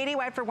though Katie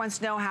Whiteford wants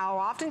to know how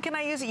often can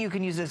I use it, you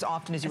can use it as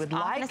often as you would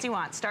like. As often as you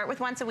want. Start with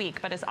once a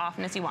week, but as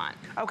often as you want.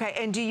 Okay,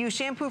 and do you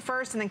shampoo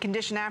first and then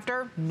condition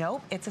after?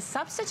 Nope, it's a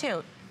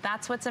substitute.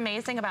 That's what's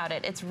amazing about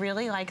it. It's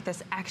really like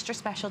this extra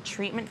special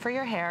treatment for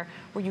your hair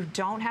where you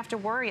don't have to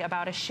worry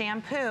about a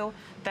shampoo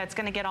that's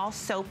gonna get all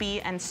soapy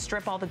and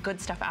strip all the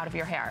good stuff out of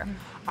your hair.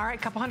 All right,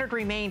 couple hundred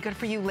remain. Good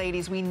for you,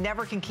 ladies. We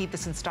never can keep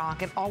this in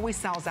stock. It always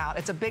sells out.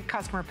 It's a big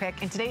customer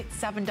pick, and today it's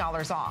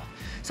 $7 off.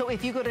 So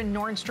if you go to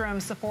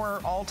Nordstrom, Sephora, or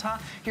Ulta,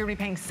 you're gonna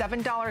be paying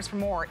 $7 for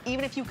more,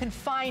 even if you can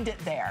find it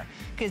there.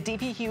 Because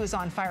DPQ is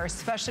on fire,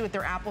 especially with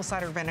their apple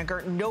cider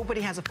vinegar.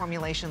 Nobody has a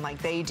formulation like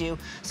they do.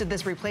 So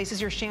this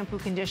replaces your shampoo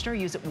conditioner.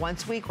 Use it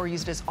once a week or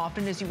use it as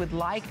often as you would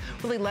like.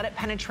 Really let it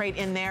penetrate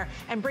in there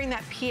and bring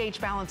that pH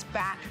balance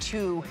back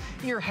to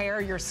your hair,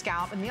 your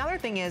scalp. And the other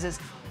thing is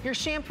your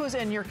shampoos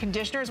and your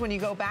conditioners, when you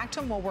go back to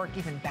them, will work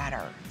even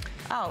better.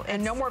 Oh,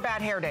 and no more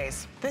bad hair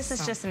days. This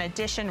is just an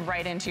addition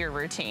right into your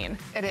routine.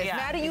 It is. Yeah,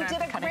 Maddie, you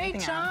did a great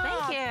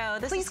job. Thank you.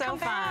 This is so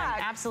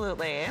fun.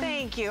 Absolutely.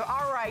 Thank you.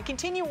 All right,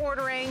 continue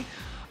ordering.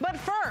 But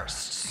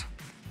first,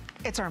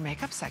 it's our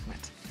makeup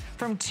segment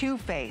from Too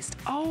Faced.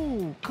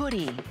 Oh,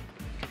 goody.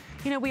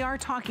 You know, we are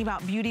talking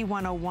about Beauty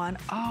 101.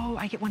 Oh,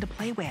 I get one to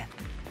play with.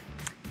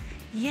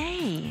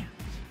 Yay.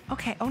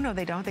 Okay, oh no,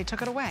 they don't. They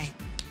took it away.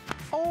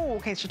 Oh,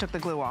 okay, she took the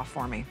glue off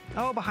for me.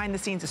 Oh, behind the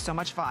scenes is so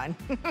much fun.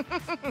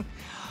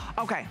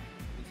 Okay.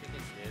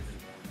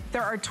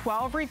 There are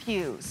 12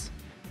 reviews,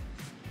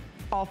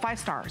 all 5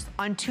 stars,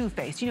 on Too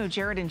Faced. You know,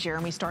 Jared and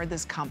Jeremy started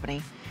this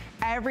company.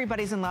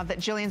 Everybody's in love that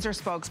Jillian's their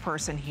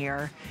spokesperson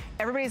here.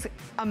 Everybody's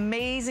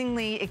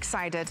amazingly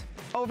excited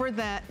over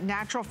the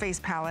natural face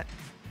palette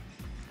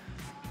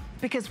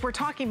because we're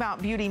talking about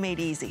beauty made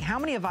easy. How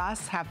many of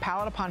us have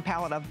palette upon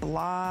palette of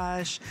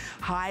blush,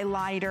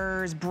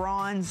 highlighters,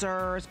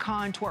 bronzers,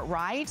 contour,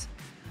 right?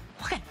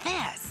 Look at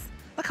this.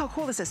 Look how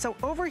cool this is. So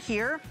over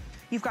here,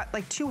 you've got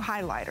like 2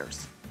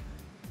 highlighters,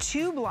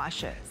 2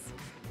 blushes,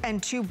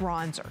 and 2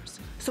 bronzers.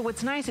 So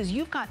what's nice is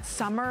you've got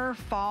summer,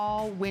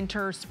 fall,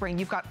 winter, spring.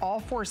 You've got all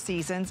 4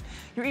 seasons.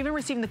 You're even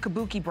receiving the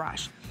Kabuki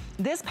brush.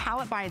 This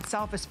palette by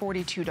itself is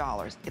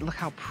 $42. Look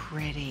how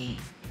pretty.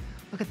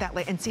 Look at that,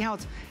 and see how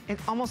it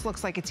almost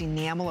looks like it's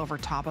enamel over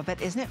top of it.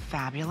 Isn't it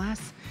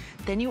fabulous?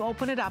 Then you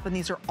open it up, and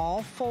these are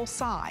all full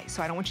size,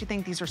 so I don't want you to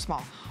think these are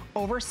small.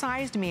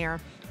 Oversized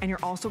mirror, and you're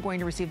also going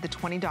to receive the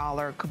 $20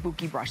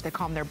 Kabuki brush. They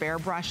call them their bear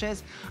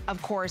brushes.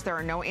 Of course, there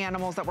are no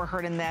animals that were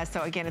hurt in this,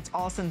 so again, it's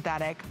all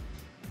synthetic.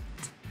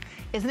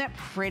 Isn't it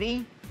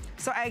pretty?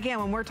 So again,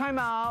 when we're talking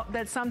about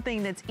that's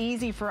something that's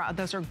easy for,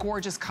 those are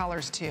gorgeous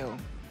colors too.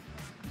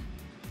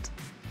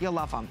 You'll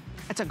love them.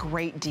 It's a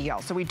great deal.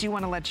 So we do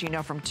want to let you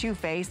know from Too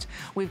Faced,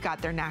 we've got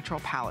their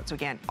natural palettes. So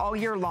again, all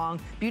year long,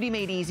 beauty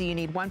made easy. You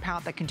need one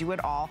palette that can do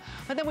it all.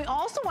 But then we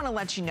also want to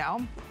let you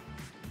know,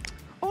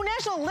 oh,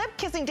 National Lip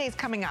Kissing Day is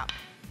coming up.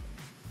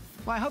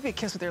 Well, I hope you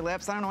kiss with your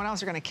lips. I don't know what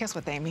else you're going to kiss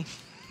with, Amy.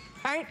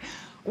 All right?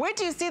 Wait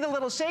till you see the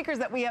little shakers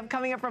that we have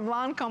coming up from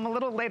Lancome a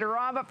little later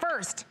on. But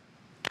first,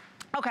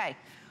 okay,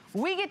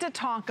 we get to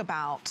talk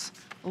about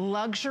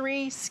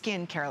luxury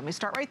skincare. Let me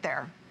start right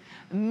there.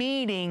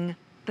 Meeting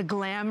the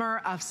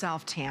glamour of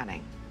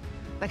self-tanning.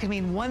 That can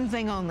mean one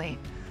thing only.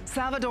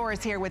 Salvador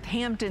is here with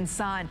Hampton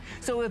Sun.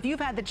 So if you've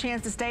had the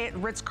chance to stay at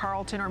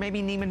Ritz-Carlton or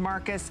maybe Neiman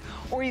Marcus,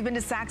 or you've been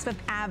to Saks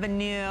Fifth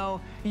Avenue,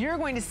 you're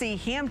going to see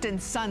Hampton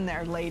Sun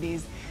there,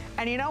 ladies.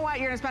 And you know what?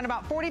 You're gonna spend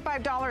about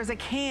 $45 a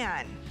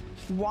can.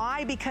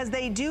 Why? Because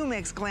they do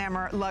mix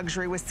glamour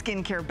luxury with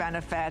skincare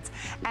benefits.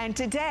 And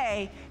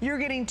today, you're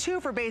getting 2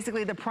 for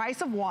basically the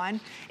price of 1.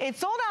 It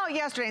sold out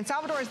yesterday, and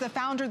Salvador is the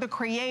founder, the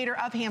creator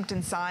of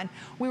Hampton Sun.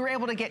 We were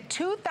able to get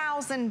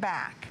 2,000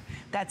 back.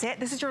 That's it.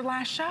 This is your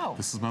last show.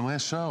 This is my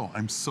last show.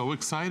 I'm so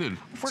excited.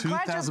 We're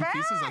glad you're 2,000 back.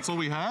 pieces, that's all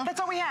we have? That's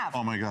all we have.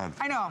 Oh my God.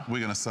 I know. We're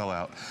gonna sell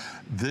out.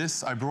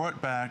 This, I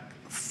brought back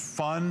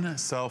fun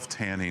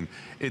self-tanning.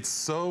 It's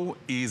so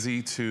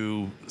easy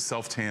to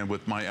self-tan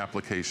with my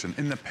application.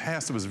 In the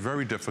past, it was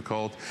very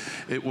difficult.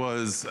 It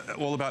was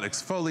all about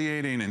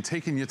exfoliating and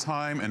taking your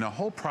time and the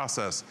whole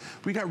process.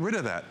 We got rid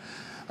of that.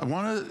 I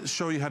want to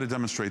show you how to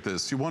demonstrate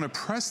this. You want to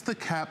press the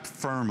cap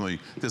firmly.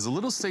 There's a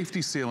little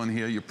safety seal in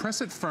here. You press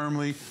it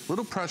firmly,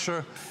 little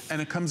pressure,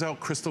 and it comes out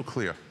crystal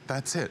clear.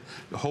 That's it.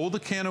 Hold the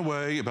can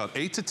away about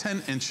 8 to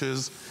 10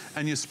 inches,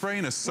 and you spray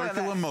in a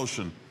circular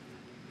motion.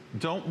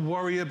 Don't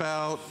worry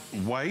about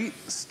white,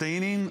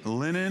 staining,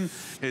 linen.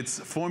 It's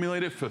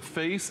formulated for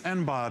face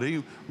and body.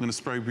 I'm gonna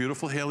spray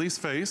beautiful Haley's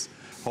face.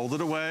 Hold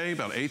it away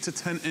about 8 to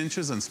 10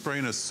 inches and spray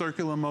in a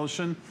circular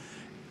motion.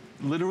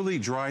 Literally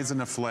dries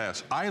in a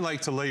flash. I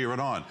like to layer it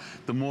on.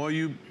 The more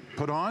you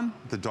put on,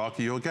 the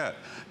darker you'll get.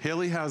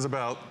 Haley has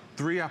about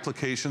 3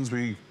 applications.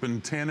 We've been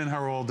tanning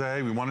her all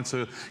day. We wanted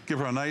to give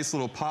her a nice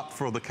little pop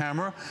for the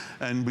camera.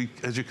 And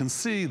as you can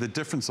see, the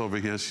difference over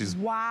here, she's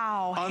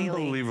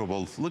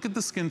unbelievable. Haley. Look at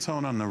the skin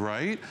tone on the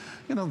right.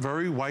 You know,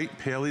 very white,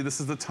 paley. This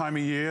is the time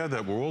of year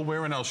that we're all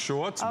wearing our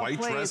shorts,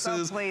 white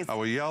dresses,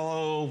 our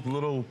yellow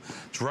little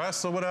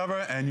dress or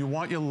whatever, and you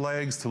want your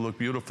legs to look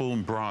beautiful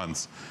and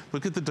bronze.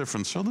 Look at the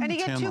difference. Show them the tan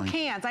line. And you get 2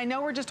 cans. I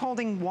know we're just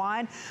holding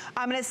 1.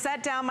 I'm gonna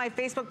set down my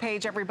Facebook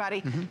page,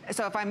 everybody.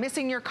 So if I'm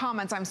missing your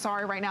comments, I'm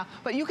sorry right now.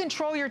 But you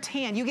control your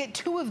tan. You get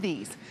 2 of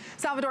these.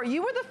 Salvador,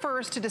 you were the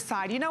first to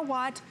decide, you know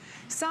what?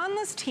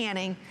 Sunless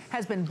tanning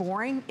has been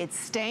boring. It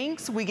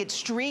stinks. We get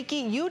streaky.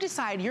 You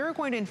decide you're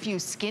going to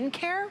infuse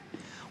skincare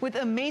with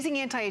amazing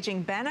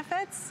anti-aging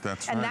benefits.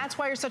 That's and right. that's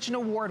why you're such an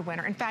award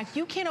winner. In fact,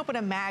 you can't open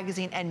a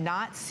magazine and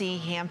not see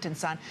Hampton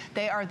Sun.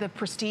 They are the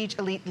prestige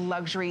elite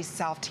luxury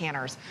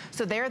self-tanners.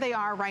 So there they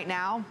are right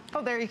now.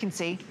 Oh, there you can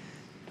see.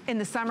 In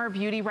the summer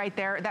beauty right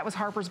there, that was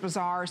Harper's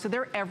Bazaar. So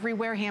they're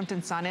everywhere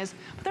Hampton Sun is,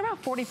 but they're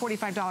about $40,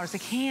 $45 a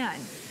can.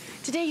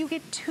 Today you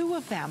get 2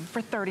 of them for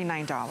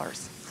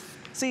 $39.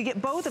 So you get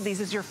both of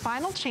these as your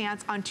final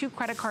chance on 2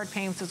 credit card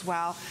payments as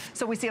well.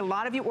 So we see a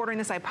lot of you ordering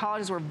this. I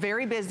apologize, we're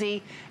very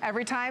busy.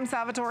 Every time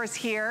Salvatore is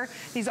here,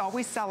 these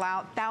always sell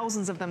out.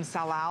 Thousands of them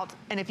sell out.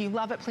 And if you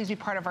love it, please be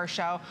part of our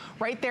show.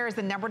 Right there is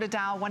the number to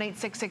dial,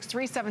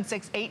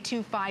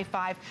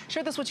 1-866-376-8255.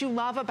 Share this what you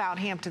love about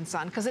Hampton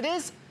Sun, because it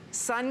is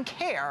sun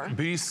care.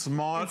 Be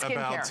smart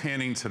about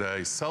tanning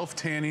today.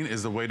 Self-tanning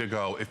is the way to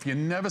go. If you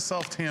never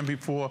self-tanned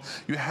before,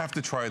 you have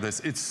to try this.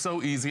 It's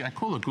so easy. I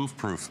call it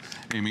goof-proof,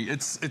 Amy.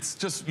 It's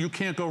just, you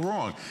can't go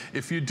wrong.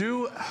 If you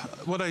do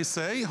what I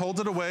say, hold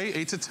it away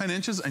 8 to 10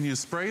 inches and you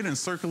spray it in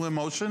circular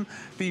motion,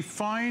 the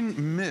fine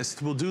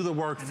mist will do the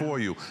work for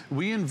you.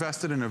 We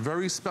invested in a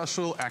very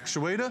special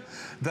actuator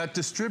that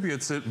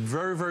distributes it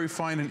very, very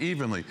fine and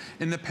evenly.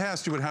 In the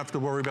past, you would have to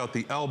worry about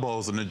the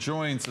elbows and the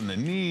joints and the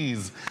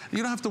knees. You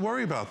don't have to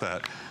worry about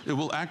that. It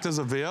will act as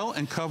a veil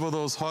and cover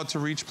those hard to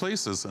reach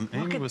places. And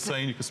Amy was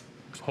saying you could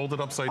hold it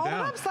upside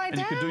down and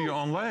you could do your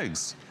own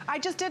legs. I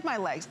just did my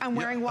legs. I'm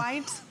wearing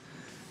white.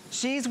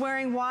 She's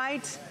wearing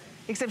white,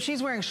 except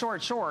she's wearing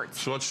short shorts.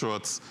 Short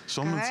shorts.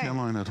 Show them the tan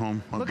line at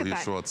home under your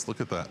shorts.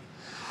 Look at that.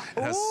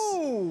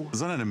 Ooh.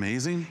 Isn't that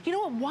amazing? You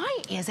know what? Why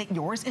is it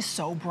yours is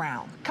so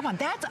brown? Come on,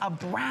 that's a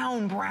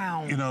brown.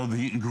 You know,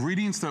 the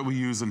ingredients that we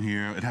use in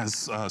here, it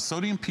has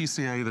sodium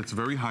PCA that's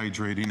very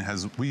hydrating.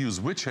 We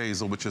use witch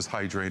hazel, which is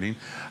hydrating.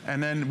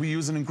 And then we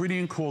use an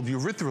ingredient called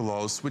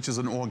erythrulose, which is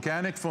an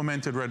organic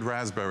fermented red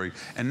raspberry.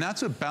 And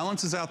that's what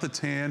balances out the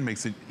tan,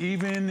 makes it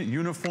even,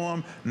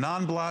 uniform,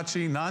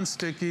 non-blotchy,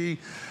 non-sticky.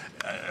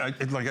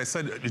 Like I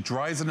said, it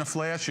dries in a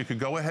flash. You could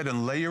go ahead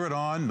and layer it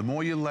on. The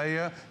more you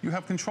layer, you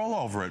have control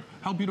over it.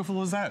 How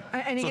beautiful is that?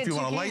 So if you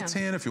want a light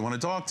tan, if you want a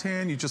dark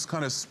tan, you just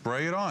kind of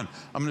spray it on.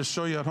 I'm going to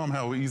show you at home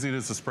how easy it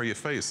is to spray your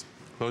face.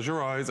 Close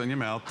your eyes and your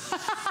mouth.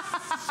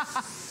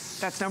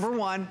 That's number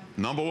 1.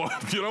 Number 1.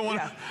 You don't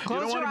want to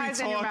be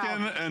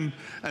talking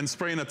and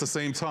spraying at the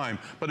same time.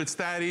 But it's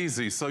that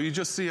easy. So you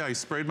just see I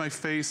sprayed my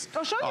face.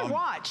 Oh, show your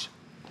watch.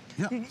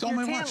 Yeah, it's on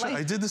my watch.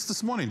 I did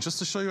this morning just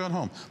to show you at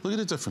home. Look at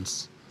the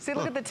difference. See,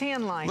 look at the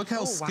tan line. Look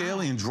how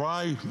scaly and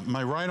dry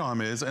my right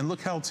arm is, and look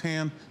how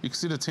tan, you can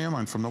see the tan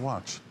line from the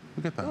watch.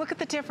 Look at that. Look at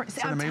the difference.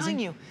 I'm telling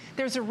you,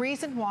 there's a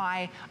reason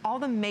why all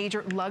the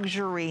major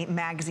luxury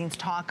magazines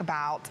talk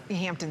about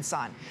Hampton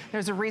Sun.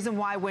 There's a reason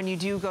why when you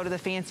do go to the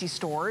fancy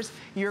stores,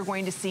 you're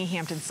going to see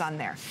Hampton Sun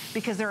there.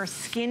 Because there are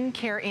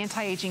skincare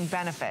anti-aging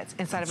benefits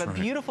inside of a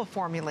beautiful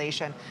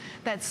formulation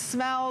that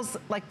smells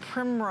like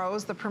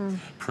primrose,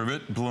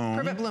 Privet Bloom.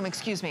 Privet Bloom,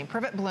 excuse me.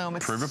 Privet Bloom.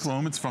 Privet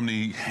Bloom, it's from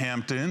the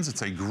Hamptons.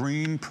 It's a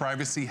green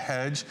privacy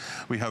hedge.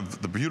 We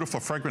have the beautiful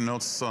fragrant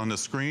notes on the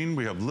screen.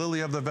 We have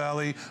Lily of the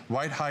Valley,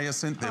 white hydrangea,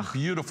 hyacinth. They're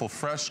beautiful,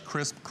 fresh,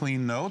 crisp,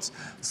 clean notes.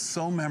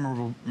 So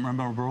memorable.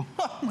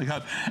 Oh my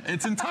God,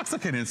 it's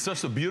intoxicating. It's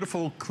just a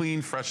beautiful,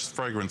 clean, fresh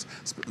fragrance.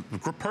 It's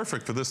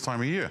perfect for this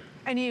time of year.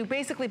 And you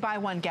basically buy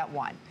one, get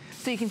one.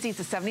 So you can see it's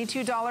a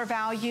 $72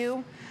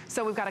 value.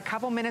 So we've got a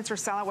couple minutes or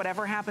sell out,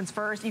 whatever happens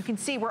first. You can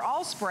see we're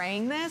all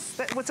spraying this.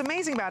 What's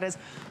amazing about it is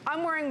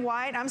I'm wearing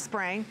white, I'm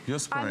spraying. You're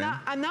spraying.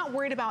 I'm not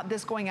worried about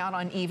this going out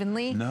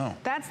unevenly. No.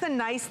 That's the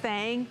nice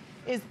thing.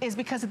 Is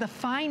because of the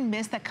fine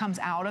mist that comes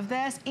out of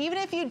this. Even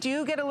if you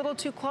do get a little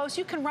too close,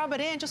 you can rub it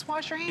in, just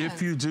wash your hands.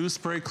 If you do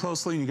spray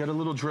closely and you get a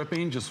little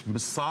dripping, just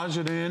massage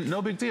it in,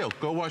 no big deal.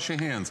 Go wash your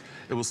hands.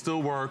 It will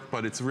still work,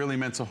 but it's really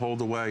meant to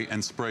hold away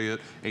and spray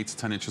it 8 to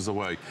 10 inches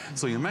away.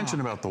 So you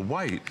mentioned about the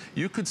white.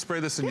 You could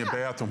spray this in your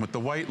bathroom with the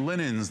white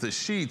linens, the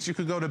sheets. You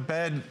could go to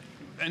bed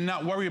and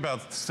not worry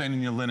about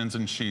staining your linens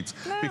and sheets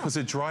because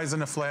it dries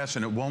in a flash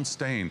and it won't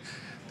stain.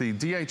 The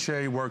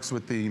DHA works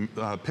with the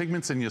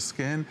pigments in your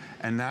skin,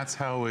 and that's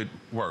how it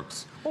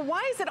works. Well,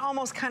 why is it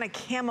almost kind of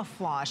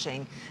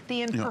camouflaging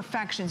the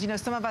imperfections? You know,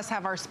 some of us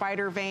have our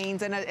spider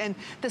veins and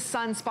the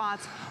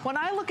sunspots. When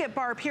I look at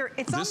Barb here,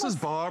 it's This is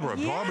Barbara.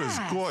 Yes. Barbara is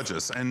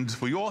gorgeous, and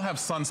we all have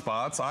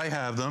sunspots. I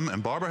have them,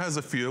 and Barbara has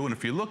a few. And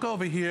if you look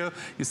over here,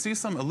 you see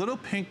a little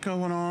pink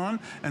going on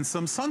and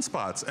some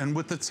sunspots. And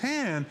with the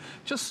tan,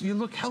 you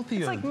look healthier.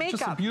 It's like makeup.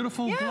 Just a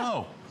beautiful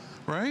glow.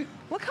 Right?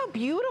 Look how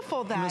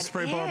beautiful that is. I'm gonna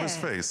spray Barbara's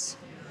face.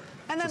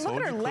 And then look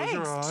at her legs,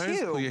 close your eyes,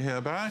 too. Pull your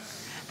hair back.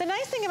 The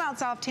nice thing about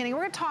self-tanning,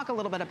 we're gonna talk a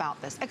little bit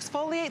about this.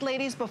 Exfoliate,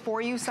 ladies,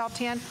 before you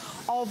self-tan.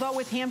 Although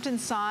with Hampton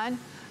Sun,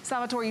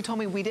 Salvatore, you told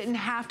me we didn't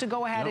have to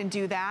go ahead and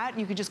do that.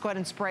 You could just go ahead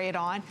and spray it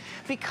on.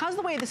 Because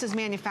the way this is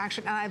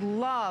manufactured, and I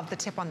love the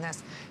tip on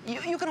this,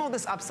 you can hold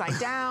this upside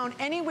down,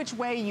 any which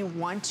way you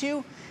want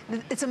to.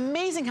 It's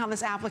amazing how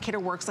this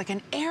applicator works like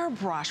an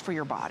airbrush for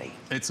your body.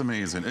 It's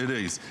amazing, it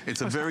is.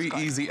 It's a very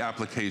easy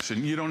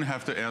application. You don't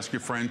have to ask your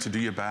friend to do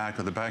your back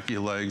or the back of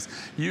your legs.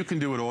 You can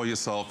do it all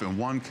yourself in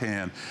one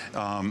can.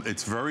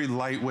 It's very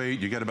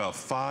lightweight. You get about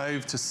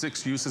 5 to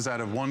 6 uses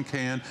out of one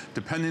can,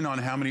 depending on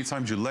how many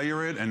times you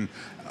layer it and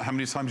how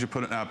many times you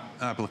put an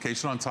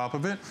application on top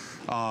of it.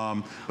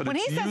 But when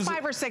he says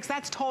 5 or 6,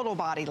 that's total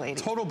body,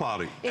 ladies. Total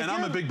body. And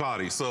I'm a big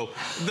body, so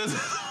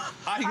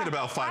I get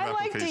about 5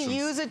 applications. I like to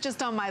use it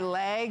just on my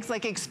legs,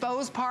 like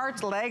exposed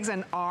parts, legs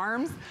and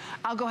arms.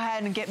 I'll go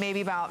ahead and get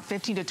maybe about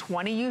 15 to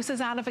 20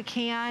 uses out of a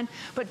can.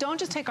 But don't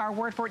just take our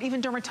word for it.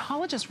 Even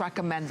dermatologists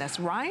recommend this,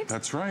 right?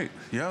 That's right.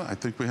 Yeah, I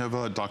think we have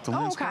Dr.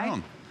 Lance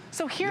Brown.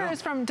 So here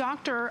is from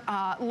Dr.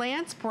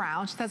 Lance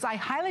Brown. She says, I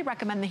highly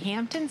recommend the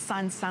Hampton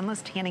Sun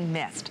Sunless Tanning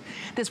Mist.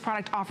 This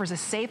product offers a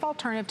safe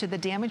alternative to the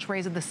damaged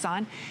rays of the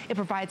sun. It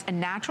provides a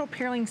natural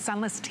peeling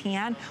sunless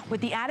tan with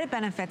the added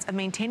benefits of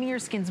maintaining your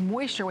skin's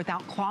moisture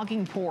without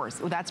clogging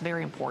pores. Oh, that's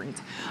very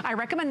important. I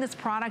recommend this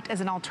product as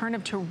an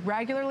alternative to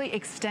regularly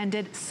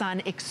extended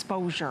sun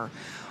exposure.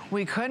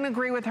 We couldn't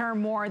agree with her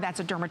more. That's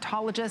a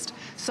dermatologist.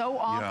 So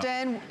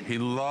often. He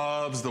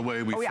loves the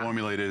way we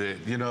formulated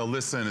it. You know,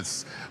 listen,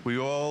 we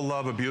all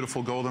love a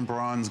beautiful golden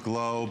bronze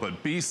glow,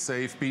 but be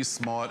safe, be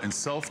smart, and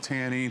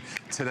self-tanning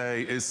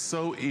today is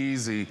so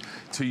easy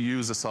to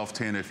use a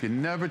self-tan. If you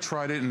never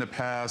tried it in the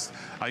past,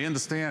 I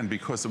understand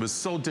because it was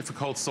so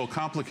difficult, so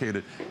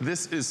complicated.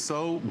 This is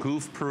so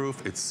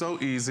goof-proof. It's so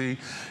easy.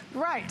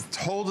 Right.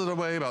 Hold it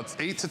away about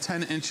 8 to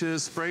 10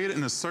 inches. Spray it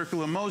in a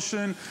circular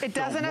motion. It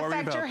doesn't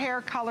affect your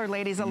hair color,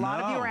 ladies. A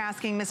lot of you are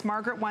asking. Miss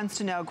Margaret wants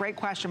to know. Great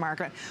question,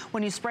 Margaret.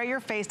 When you spray your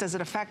face, does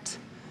it affect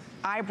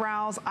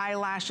eyebrows,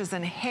 eyelashes,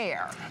 and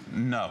hair?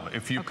 No.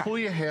 If you pull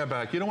your hair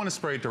back, you don't want to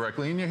spray it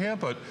directly in your hair,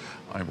 but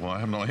I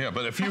have no hair.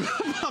 But if you,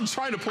 I'm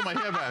trying to pull my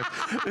hair back.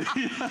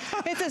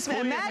 It's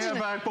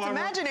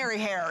imaginary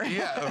hair.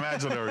 Yeah,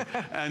 imaginary.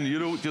 And you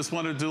don't just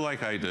want to do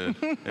like I did.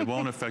 It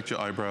won't affect your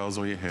eyebrows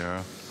or your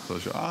hair.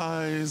 Close your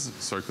eyes,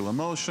 circular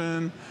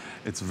motion.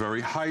 It's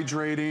very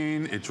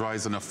hydrating. It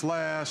dries in a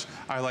flash.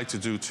 I like to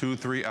do 2,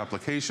 3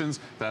 applications.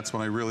 That's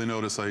when I really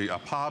notice a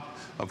pop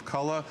of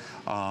color.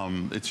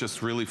 It's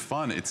just really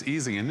fun. It's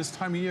easy. And this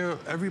time of year,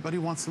 everybody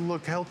wants to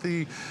look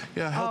healthy,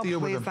 healthier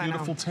with a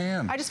beautiful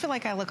tan. I just feel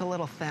like I look a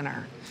little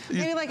thinner.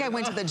 Maybe like I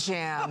went to the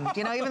gym.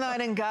 You know, even though I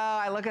didn't go,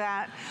 I look at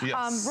that.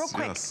 Yes, real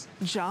quick,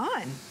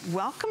 John.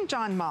 Welcome,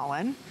 John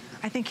Mullen.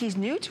 I think he's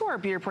new to our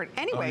beauty report.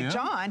 Anyway,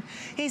 John,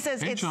 he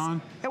says,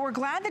 John. We're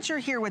glad that you're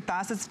here with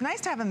us. It's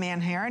nice to have a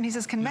man here. And he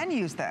says, can men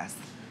use this?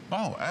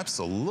 Oh,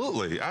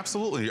 absolutely,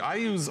 absolutely.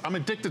 I'm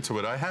addicted to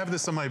it. I have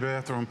this in my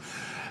bathroom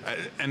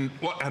and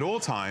at all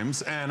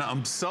times, and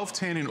I'm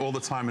self-tanning all the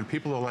time, and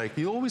people are like,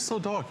 you're always so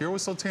dark, you're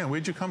always so tan.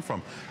 Where'd you come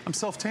from? I'm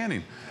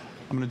self-tanning.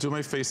 I'm gonna do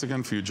my face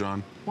again for you,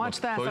 John. Watch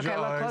that. Close your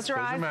eyes, close your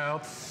eyes.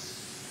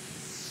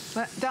 Close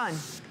your mouth. Done.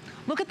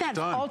 Look at that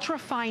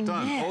ultra-fine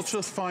mist.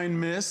 Ultra-fine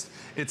mist.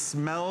 It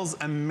smells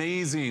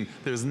amazing.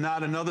 There's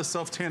not another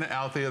self-tanner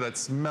out there that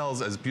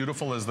smells as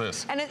beautiful as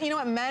this. And you know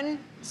what, men,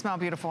 Smell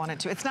beautiful on it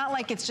too. It's not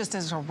like it's just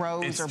as a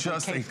rose it's or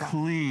just bouquet a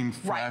clean,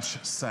 fresh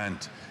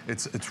scent.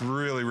 It's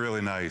really,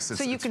 really nice.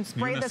 So you can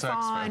spray this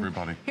on. For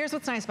everybody. Here's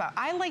what's nice about it.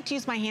 I like to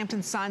use my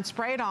Hampton Sun,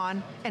 spray it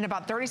on, in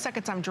about 30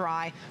 seconds I'm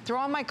dry, throw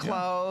on my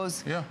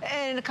clothes,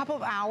 and in a couple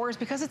of hours,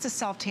 because it's a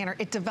self-tanner,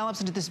 it develops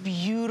into this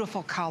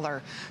beautiful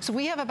color. So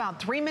we have about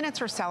 3 minutes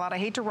for sellout. I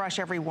hate to rush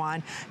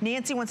everyone.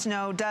 Nancy wants to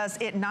know, does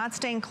it not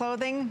stain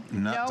clothing?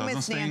 No,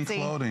 Miss Nancy.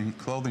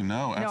 Clothing,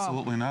 no,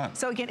 absolutely not.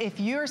 So again, if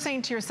you're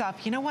saying to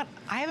yourself, you know what,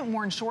 I haven't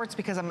worn shorts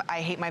because I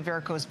hate my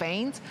varicose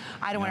veins,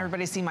 I don't want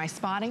everybody to see my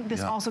spotting,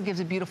 this also gives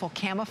a beautiful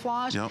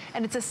camouflage,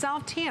 and it's a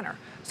self-tanner.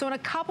 So in a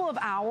couple of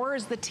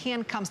hours, the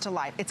tan comes to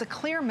life. It's a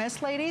clear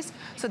mist, ladies,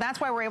 so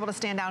that's why we're able to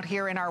stand out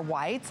here in our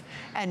whites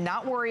and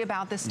not worry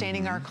about this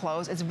staining our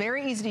clothes. It's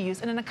very easy to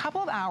use, and in a couple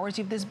of hours,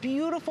 you have this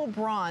beautiful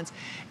bronze,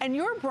 and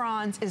your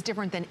bronze is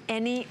different than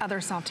any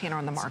other self-tanner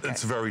on the market.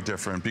 It's very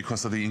different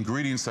because of the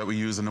ingredients that we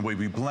use and the way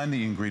we blend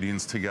the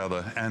ingredients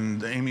together.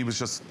 And Amy was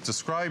just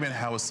describing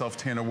how a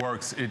self-tanner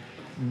works.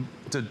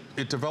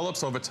 It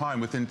develops over time.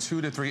 Within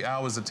 2 to 3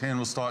 hours, the tan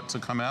will start to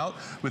come out.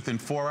 Within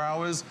 4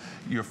 hours,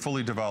 you're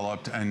fully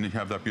developed and you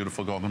have that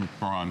beautiful golden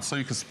bronze. So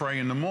you can spray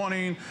in the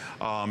morning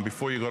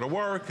before you go to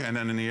work, and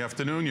then in the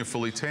afternoon, you're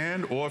fully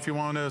tanned. Or if you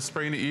want to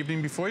spray in the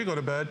evening before you go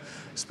to bed,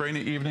 spray in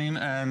the evening,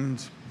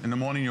 and in the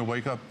morning, you'll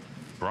wake up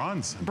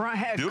bronze.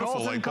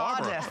 Beautiful, like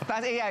Barbara.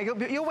 Yeah,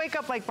 you'll wake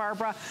up like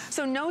Barbara.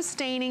 So no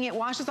staining. It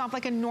washes off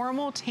like a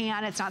normal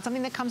tan. It's not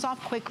something that comes off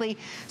quickly.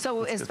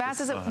 So as fast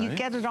as you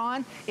get it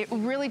on, it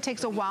really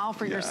takes a while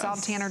for your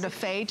self-tanner to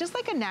fade, just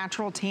like a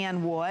natural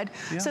tan would.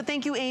 So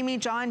thank you, Amy,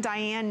 John,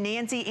 Diane,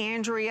 Nancy,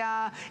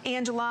 Andrea,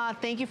 Angela.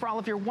 Thank you for all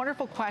of your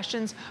wonderful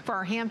questions for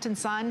our Hampton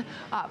Sun.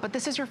 But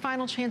this is your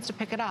final chance to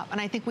pick it up. And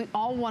I think we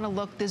all want to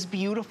look this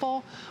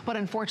beautiful, but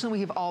unfortunately,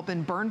 we have all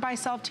been burned by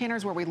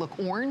self-tanners where we look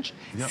orange,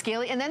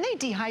 scaly, and then they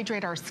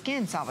dehydrate our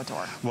skin,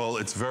 Salvatore. Well,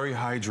 it's very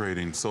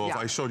hydrating. So if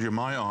I showed you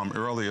my arm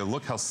earlier,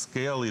 look how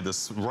scaly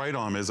this right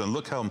arm is, and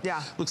look how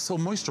looks so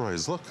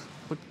moisturized. Look,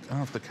 I don't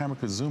know if the camera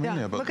could zoom in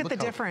there, but look at the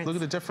difference. Look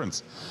at the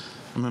difference.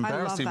 I'm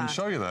embarrassed to even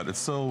show you that. It's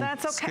so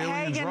scaly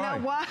and dry.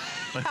 You know what?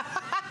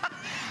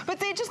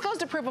 But it just goes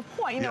to prove a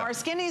point. You know, our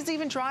skin is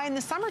even dry in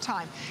the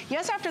summertime.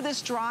 Yes, after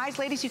this dries,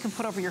 ladies, you can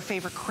put over your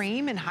favorite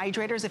cream and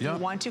hydrators if you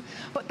want to.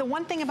 But the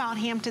one thing about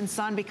Hampton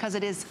Sun, because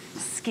it is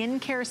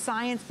skincare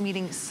science,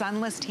 meaning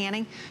sunless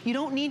tanning, you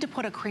don't need to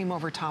put a cream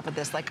over top of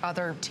this like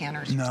other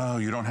tanners. No,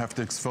 you don't have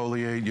to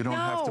exfoliate. You don't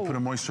have to put a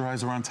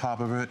moisturizer on top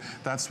of it.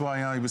 That's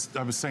why I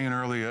was saying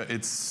earlier,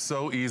 it's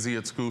so easy,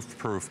 it's goof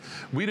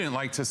proof. We didn't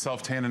like to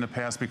self-tan in the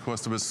past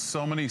because there was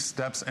so many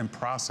steps and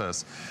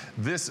process.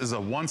 This is a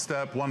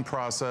one-step, one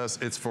process.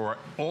 It's for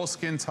all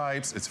skin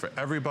types. It's for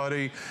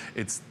everybody.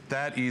 It's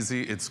that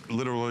easy. It's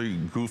literally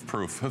goof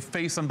proof for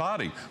face and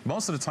body.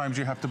 Most of the times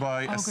you have to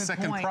buy a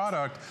second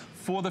product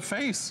for the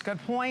face. Good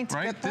point.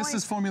 Right? Good point. This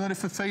is formulated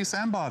for face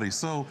and body.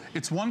 So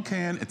it's one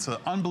can. It's an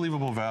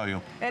unbelievable value.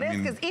 It is,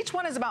 because each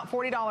one is about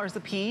 $40 a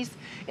piece,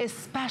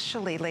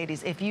 especially,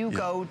 ladies, if you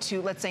go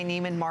to, let's say,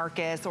 Neiman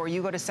Marcus, or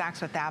you go to Saks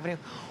Fifth Avenue,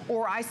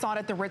 or I saw it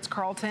at the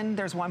Ritz-Carlton.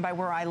 There's one by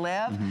where I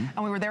live,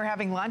 and we were there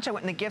having lunch. I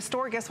went in the gift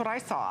store. Guess what I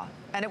saw?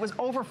 And it was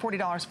over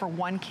 $40 for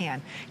one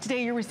can.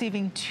 Today, you're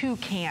receiving 2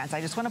 cans.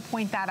 I just want to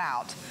point that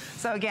out.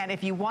 So again,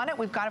 if you want it,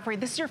 we've got it for you.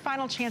 This is your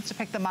final chance to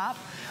pick them up.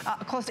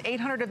 Close to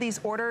 800 of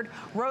these ordered.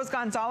 Rose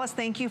Gonzalez,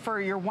 thank you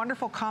for your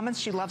wonderful comments.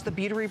 She loves the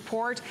beauty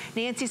report.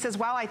 Nancy says,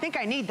 wow, I think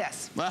I need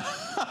this.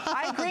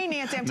 I agree,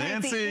 Nancy. I'm telling you,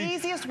 it's the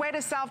easiest way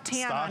to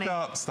self-tan,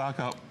 honey. Stock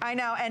up. I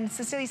know, and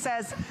Cecily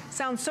says,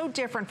 sounds so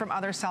different from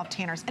other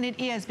self-tanners. And it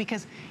is,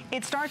 because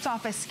it starts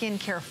off as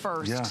skincare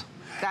first.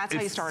 That's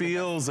how you started. It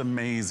feels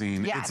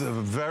amazing. Yes. It's a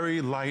very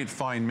light,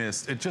 fine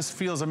mist. It just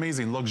feels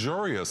amazing,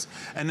 luxurious.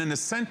 And then the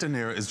scent in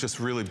there is just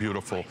really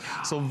beautiful.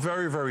 So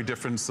very, very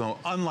different. So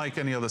unlike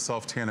any other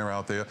self-tanner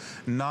out there,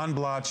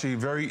 non-blotchy,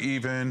 very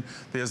even.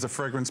 There's the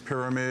fragrance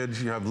pyramid.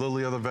 You have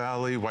Lily of the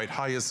Valley, white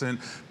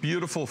hyacinth.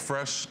 Beautiful,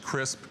 fresh,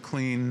 crisp,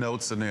 clean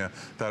notes in there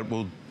that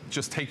will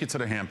just take you to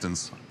the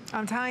Hamptons.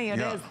 I'm telling you, it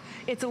is.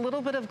 It's a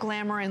little bit of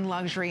glamour and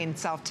luxury in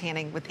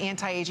self-tanning with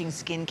anti-aging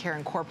skincare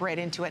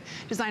incorporated into it.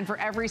 Designed for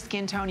every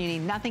skin tone. You need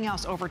nothing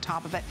else over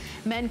top of it.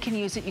 Men can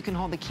use it. You can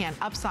hold the can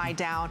upside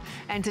down.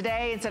 And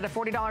today, instead of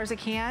 $40 a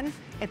can,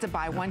 it's a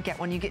buy one, get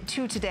one. You get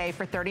 2 today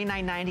for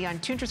 $39.90 on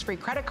 2 interest-free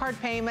credit card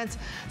payments.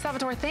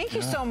 Salvatore, thank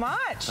you so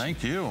much.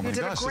 Thank you. Oh my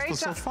gosh, this was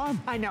so fun.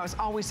 I know, it's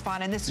always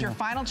fun. And this is your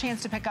final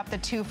chance to pick up the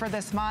 2 for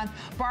this month.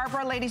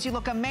 Barbara, ladies, you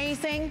look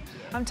amazing.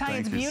 I'm telling you,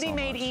 it's beauty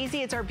made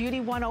easy. It's our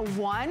Beauty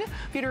 101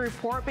 beauty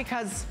report,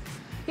 because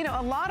you know,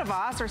 a lot of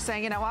us are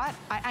saying, you know what,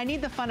 I need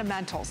the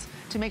fundamentals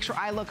to make sure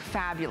I look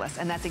fabulous,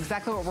 and that's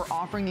exactly what we're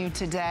offering you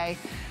today.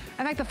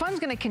 In fact, the fun's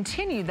gonna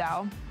continue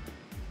though.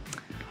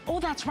 Oh,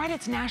 that's right,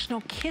 it's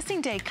National Kissing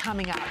Day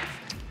coming up.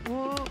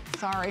 Ooh,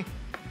 sorry,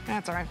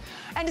 that's all right.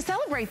 And to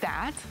celebrate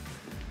that,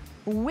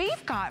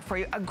 we've got for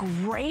you a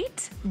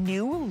great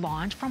new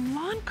launch from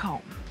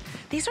Lancome.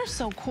 These are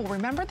so cool.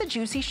 Remember the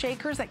Juicy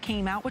Shakers that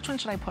came out? Which one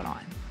should I put on?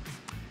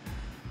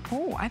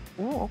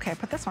 Okay,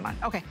 put this one on.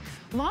 Okay,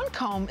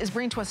 Lancome is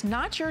bringing to us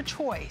not your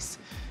choice.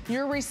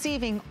 You're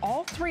receiving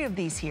all 3 of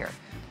these here.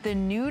 The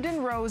Nude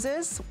and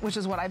Roses, which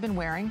is what I've been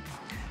wearing.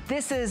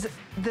 This is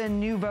the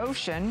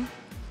Nuvotion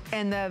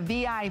and the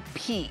VI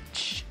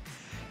Peach.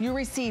 You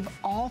receive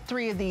all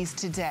 3 of these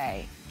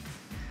today.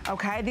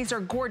 Okay, these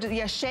are gorgeous.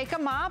 You shake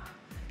them up,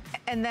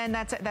 and then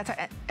that's it,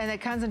 and it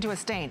comes into a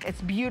stain.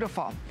 It's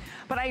beautiful.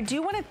 But I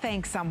do want to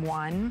thank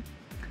someone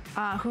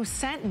who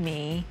sent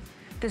me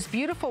this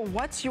beautiful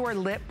What's Your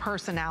Lip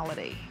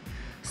personality.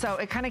 So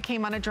it kind of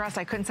came unaddressed.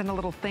 I couldn't send a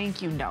little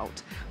thank you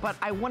note, but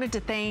I wanted to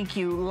thank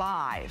you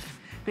live,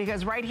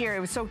 because right here, it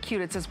was so cute.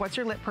 It says, what's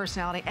your lip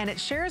personality? And it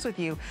shares with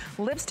you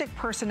lipstick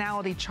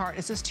personality chart.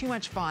 It's just too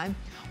much fun.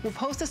 We'll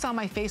post this on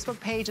my Facebook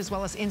page as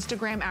well as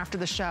Instagram after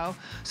the show.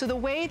 So the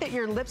way that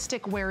your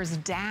lipstick wears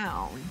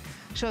down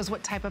shows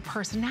what type of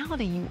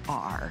personality you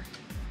are.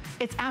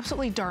 It's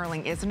absolutely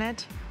darling, isn't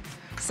it?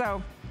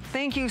 So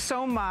thank you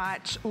so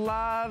much.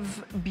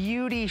 Love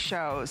beauty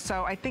shows.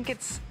 So I think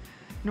it's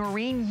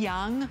Noreen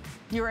Young.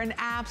 You're an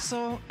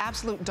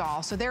absolute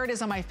doll. So there it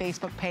is on my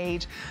Facebook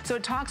page. So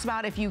it talks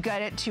about if you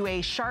get it to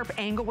a sharp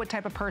angle, what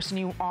type of person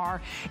you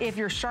are. If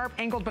you're sharp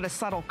angled but a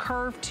subtle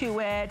curve to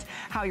it,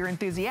 how you're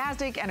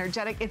enthusiastic,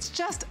 energetic. It's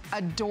just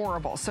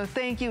adorable. So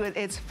thank you.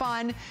 It's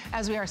fun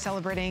as we are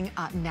celebrating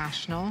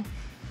National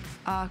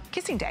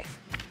Kissing Day.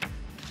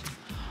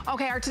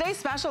 Okay, our today's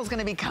special is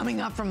gonna be coming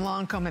up from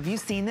Lancome. Have you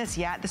seen this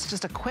yet? This is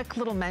just a quick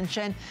little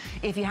mention.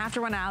 If you have to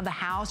run out of the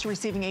house, you're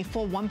receiving a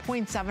full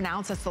 1.7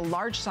 ounce, that's the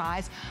large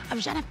size, of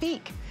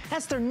Genifique.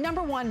 That's their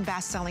 #1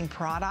 best-selling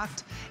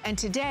product. And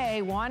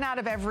today, 1 out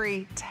of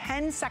every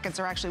 10 seconds,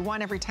 or actually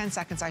 1 every 10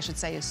 seconds, I should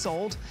say, is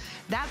sold.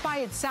 That by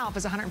itself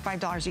is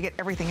 $105. You get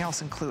everything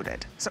else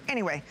included. So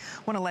anyway,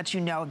 wanna let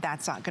you know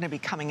that's gonna be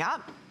coming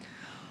up.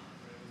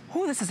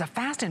 Oh, this is a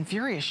fast and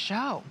furious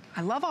show.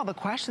 I love all the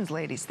questions,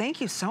 ladies.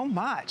 Thank you so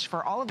much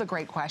for all of the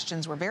great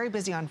questions. We're very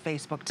busy on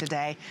Facebook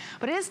today,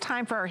 but it is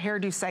time for our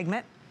hairdo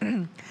segment.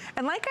 And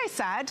like I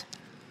said,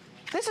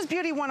 this is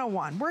Beauty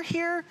 101. We're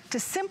here to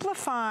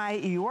simplify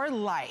your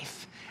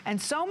life. And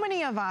so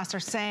many of us are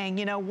saying,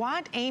 you know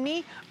what,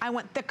 Amy, I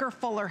want thicker,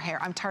 fuller hair.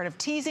 I'm tired of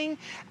teasing,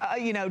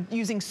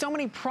 using so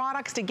many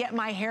products to get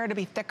my hair to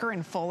be thicker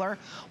and fuller.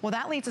 Well,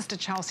 that leads us to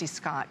Chelsea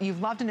Scott.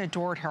 You've loved and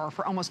adored her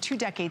for almost 2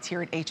 decades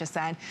here at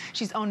HSN.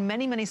 She's owned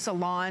many, many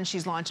salons.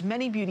 She's launched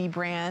many beauty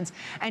brands.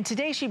 And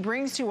today she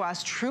brings to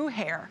us True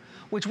Hair,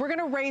 which we're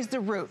gonna raise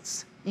the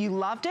roots. You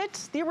loved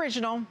it, the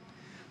original.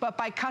 But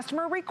by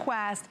customer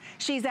request,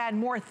 she's added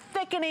more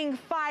thickening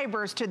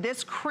fibers to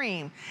this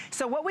cream.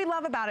 So what we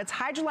love about it's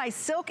hydrolyzed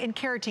silk and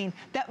keratin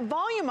that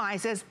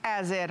volumizes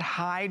as it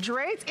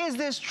hydrates. Is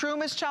this true,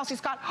 Miss Chelsea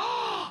Scott?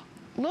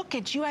 Look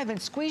at you, I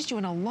haven't squeezed you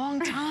in a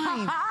long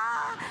time.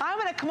 I'm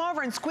gonna come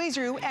over and squeeze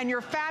you and your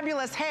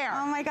fabulous hair.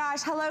 Oh my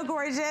gosh, hello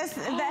gorgeous.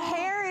 The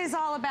hair is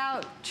all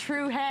about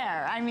true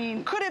hair. I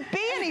mean. Could it be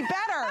any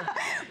better?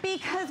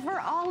 Because we're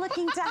all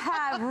looking to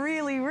have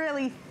really,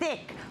 really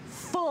thick,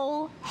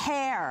 full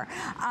hair.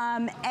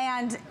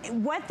 And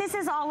what this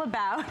is all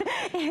about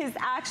is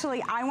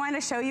actually, I want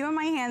to show you in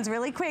my hands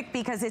really quick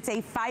because it's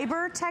a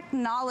fiber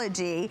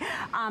technology.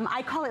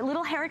 I call it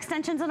little hair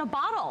extensions in a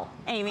bottle,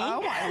 Amy.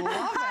 Oh, I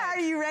love it. Are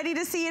you ready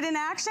to see it in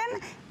action?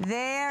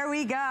 There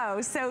we go.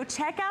 So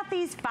check out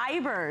these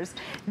fibers.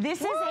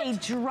 This is a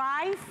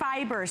dry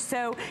fiber.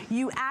 So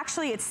you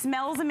actually, it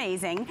smells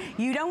amazing.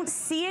 You don't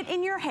see it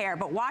in your hair,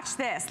 but watch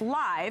this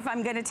live.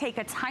 I'm going to take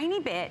a tiny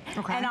bit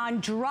and on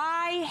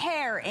dry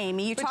hair,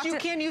 Amy. But you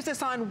can use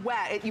this on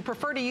wet. You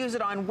prefer to use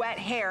it on wet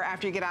hair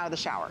after you get out of the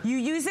shower. You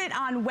use it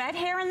on wet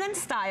hair and then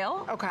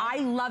style. Okay. I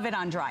love it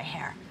on dry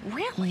hair.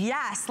 Really?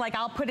 Yes, like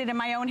I'll put it in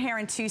my own hair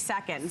in 2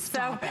 seconds.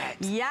 Stop it.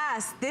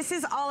 Yes, this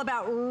is all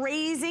about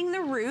raising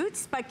the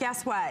roots, but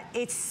guess what?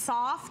 It's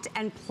soft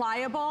and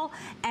pliable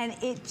and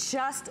it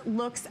just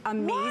looks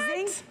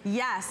amazing. What?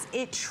 Yes,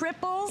 it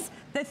triples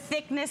the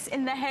thickness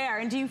in the hair.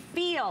 And do you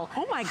feel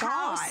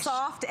how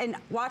soft and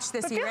watch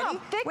this, but you feel ready?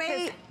 How thick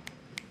Wait.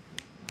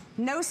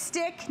 No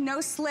stick,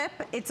 no slip.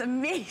 It's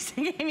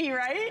amazing, Amy,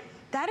 right?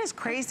 That is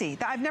crazy.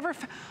 I've never,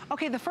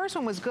 okay, the first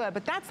one was good,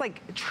 but that's like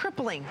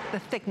tripling the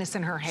thickness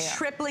in her hair.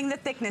 Tripling the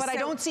thickness. But I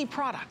don't see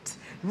product.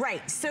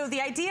 Right, so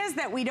the idea is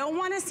that we don't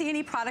want to see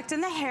any product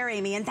in the hair,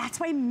 Amy, and that's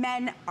why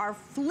men are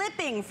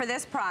flipping for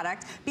this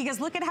product, because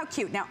look at how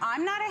cute. Now,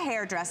 I'm not a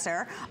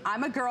hairdresser.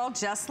 I'm a girl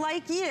just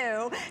like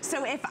you.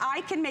 So if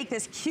I can make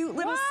this cute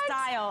little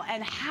style,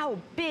 and how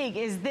big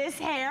is this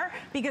hair?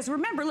 Because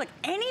remember, look,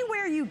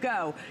 anywhere you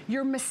go,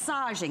 you're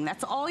massaging.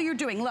 That's all you're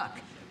doing. Look.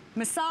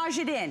 Massage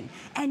it in,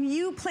 and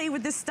you play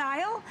with the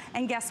style,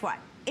 and guess what?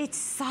 It's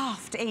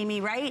soft,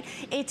 Amy, right?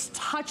 It's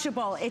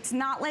touchable. It's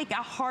not like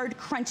a hard,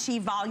 crunchy,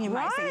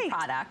 volumizing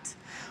product.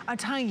 I'm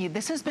telling you,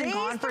 this has been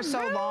gone for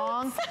so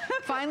long.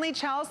 Finally,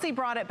 Chelsea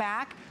brought it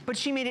back, but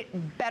she made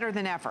it better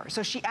than ever.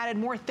 So she added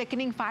more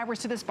thickening fibers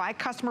to this by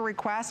customer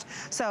request.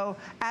 So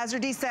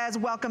Azurdi says,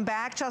 welcome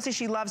back, Chelsea.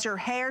 She loves your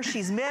hair.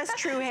 She's missed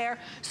true hair.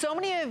 So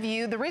many of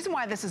you, the reason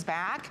why this is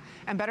back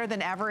and better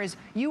than ever is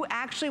you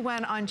actually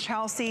went on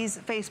Chelsea's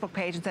Facebook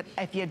page and said,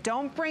 if you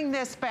don't bring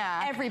this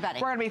back,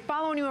 everybody, we're gonna be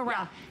following you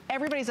around. Yeah.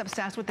 Everybody's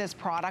obsessed with this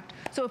product.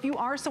 So if you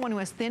are someone who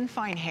has thin,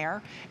 fine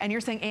hair and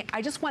you're saying, hey,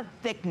 I just want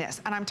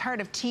thickness and I'm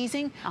tired of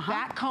teasing,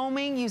 back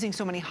combing, using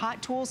so many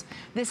hot tools,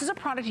 this is a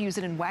product you use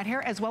it in wet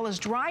hair as well as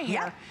dry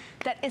hair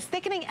that is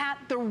thickening at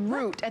the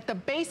root, at the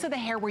base of the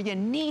hair where you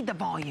need the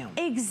volume.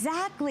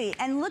 Exactly,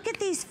 and look at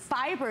these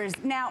fibers.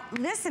 Now,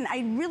 listen, I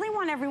really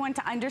want everyone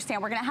to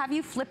understand, we're gonna have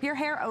you flip your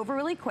hair over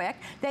really quick,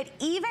 that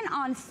even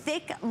on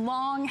thick,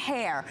 long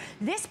hair,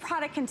 this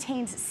product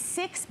contains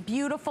 6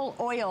 beautiful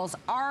oils,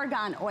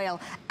 argan oil,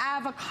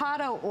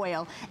 avocado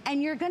oil,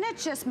 and you're gonna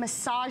just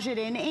massage it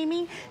in,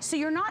 Amy, so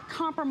you're not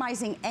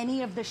compromising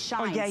any of the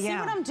shine. See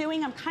what I'm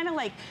doing? I'm kind of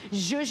like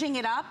zhuzhing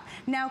it up.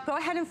 Now, go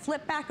ahead and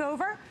flip back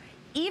over.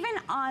 Even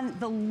on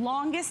the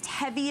longest,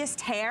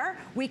 heaviest hair,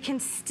 we can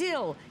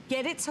still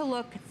get it to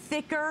look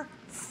thicker,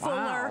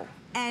 fuller,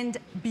 and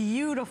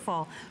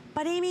beautiful.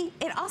 But Amy,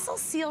 it also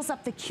seals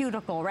up the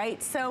cuticle,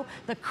 right? So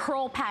the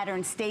curl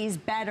pattern stays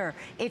better.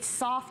 It's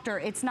softer,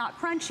 it's not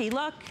crunchy.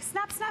 Look,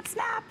 snap, snap,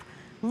 snap.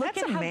 Look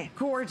at how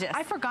gorgeous.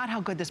 I forgot how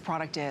good this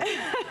product is.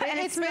 And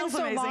it smells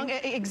been so amazing. long.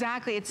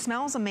 Exactly, it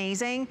smells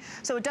amazing.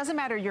 So it doesn't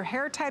matter your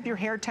hair type, your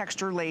hair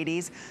texture,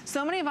 ladies.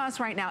 So many of us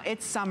right now,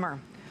 it's summer.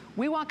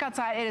 We walk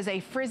outside, it is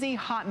a frizzy,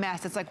 hot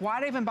mess. It's like, why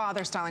do I even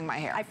bother styling my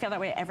hair? I feel that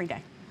way every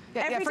day.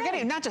 Forget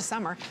it, not just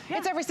summer.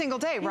 It's every single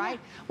day, right?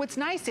 What's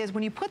nice is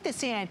when you put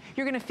this in,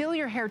 you're gonna feel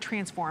your hair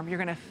transform. You're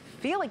gonna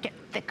feel it get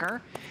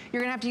thicker.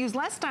 You're gonna have to use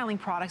less styling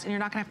products and you're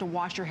not gonna have to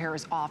wash your hair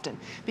as often.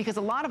 Because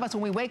a lot of us,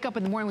 when we wake up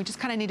in the morning, we just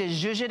kinda need to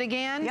zhuzh it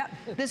again.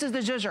 This is the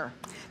zhuzher.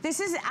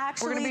 This is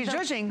actually We're gonna be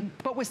zhuzhing,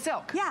 but with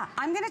silk. Yeah,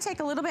 I'm gonna take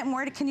a little bit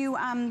more. Can you,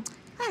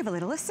 I have a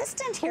little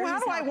assistant here. Well, how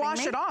do I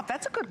wash it off?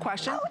 That's a good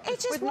question. Oh, it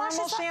just with washes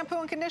normal off. shampoo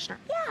and conditioner.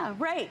 Yeah,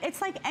 right. It's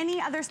like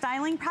any other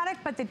styling product,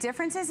 but the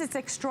difference is it's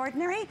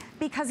extraordinary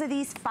because of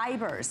these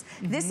fibers.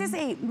 This is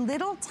a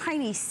little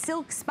tiny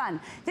silk spun.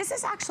 This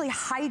is actually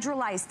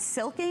hydrolyzed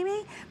silk,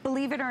 Amy,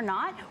 believe it or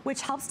not, which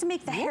helps to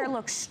make the hair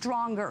look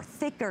stronger,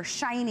 thicker,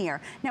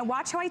 shinier. Now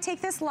watch how I take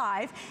this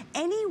live.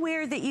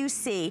 Anywhere that you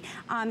see,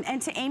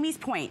 and to Amy's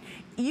point,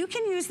 you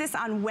can use this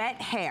on wet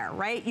hair,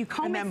 right? You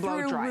comb it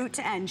through root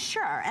to end,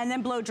 sure, and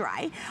then blow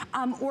dry.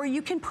 Or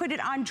you can put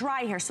it on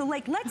dry hair. So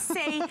like, let's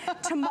say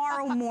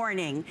tomorrow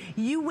morning,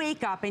 you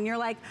wake up and you're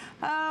like,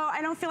 oh,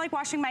 I don't feel like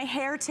washing my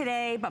hair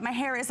today, but my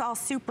hair is all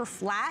super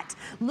flat.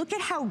 Look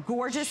at how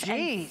gorgeous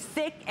and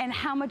thick and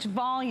how much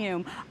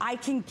volume I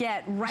can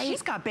get, right?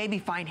 She's got baby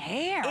fine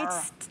hair.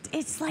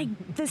 It's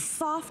like the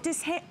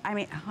softest hair. I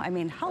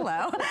mean,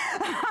 hello.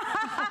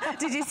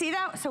 Did you see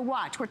that? So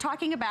watch, we're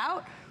talking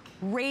about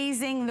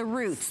raising the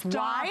roots.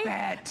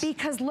 Why?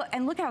 Because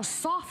look how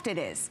soft it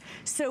is.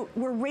 So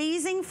we're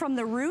raising from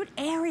the root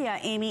area,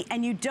 Amy,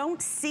 and you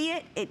don't see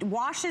it. It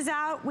washes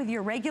out with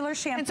your regular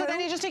shampoo. And so then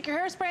you just take your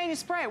hairspray and you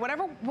spray it,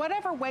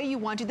 whatever way you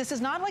want to. This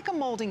is not like a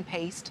molding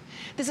paste.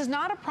 This is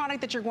not a product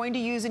that you're going to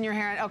use in your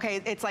hair.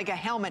 Okay, it's like a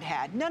helmet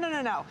head. No, no,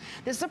 no, no.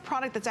 This is a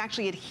product that's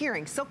actually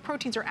adhering. Silk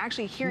proteins are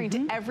actually adhering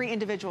to every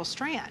individual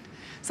strand.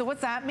 So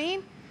what's that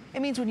mean?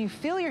 It means when you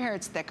feel your hair,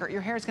 it's thicker.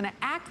 Your hair is going to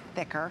act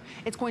thicker.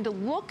 It's going to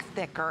look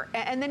thicker,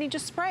 and then you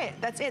just spray it.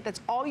 That's it. That's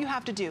all you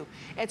have to do.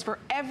 It's for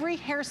every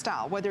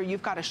hairstyle, whether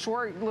you've got a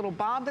short little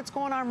bob that's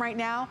going on right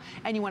now,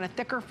 and you want a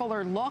thicker,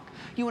 fuller look.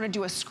 You want to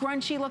do a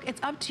scrunchy look. It's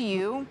up to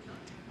you.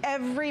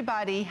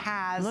 Everybody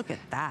has. Look at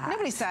that.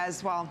 Nobody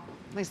says, well,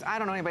 at least I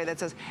don't know anybody that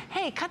says,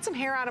 hey, cut some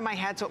hair out of my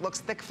head so it looks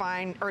thick,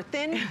 fine, or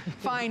thin,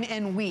 fine,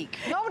 and weak.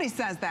 Nobody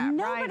says that, right?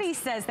 Nobody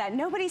says that.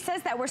 Nobody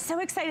says that. We're so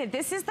excited.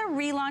 This is the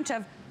relaunch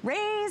of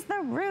Raise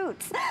the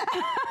Roots.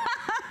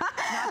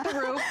 Not the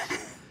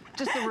roof.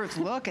 Just the roots.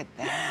 Look at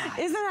that.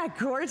 Isn't that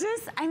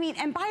gorgeous? I mean,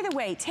 and by the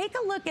way, take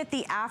a look at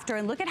the after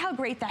and look at how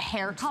great the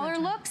hair color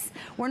looks.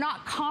 We're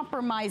not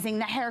compromising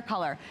the hair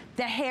color.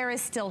 The hair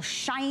is still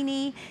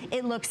shiny.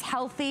 It looks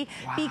healthy.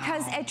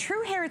 Because at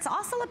True Hair, it's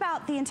also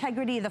about the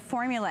integrity of the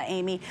formula,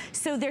 Amy.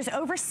 So there's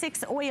over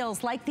 6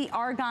 oils like the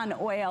argan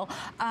oil,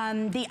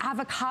 the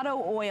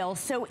avocado oil.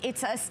 So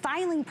it's a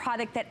styling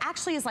product that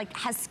actually is like,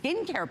 has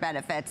skincare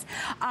benefits.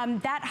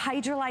 That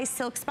hydrolyzed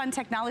silk spun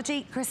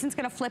technology, Kristen's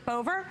gonna flip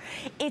over.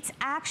 It's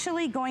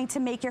actually going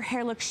to make your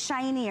hair look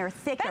shinier,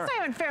 thicker. That's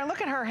not even fair.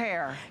 Look at her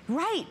hair.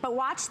 Right, but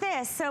watch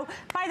this. So,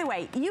 by the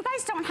way, you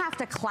guys don't have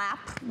to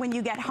clap when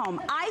you get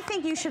home. I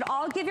think you should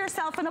all give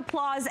yourself an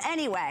applause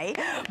anyway,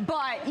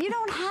 but you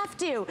don't have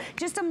to.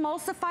 Just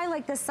emulsify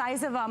like the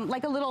size of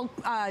like a little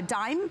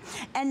dime,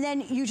 and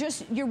then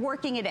you're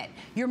working it in.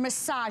 You're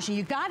massaging.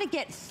 You got to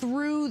get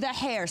through the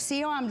hair.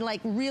 See how I'm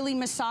like really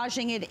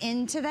massaging it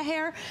into the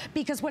hair?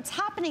 Because what's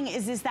happening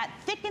is that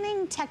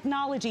thickening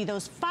technology,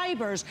 those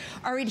fibers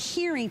are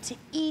adhering to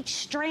each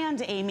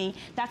strand, Amy.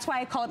 That's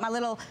why I call it my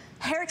little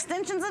hair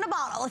extensions in a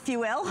bottle, if you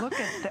will. Look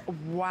at that,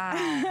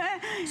 wow.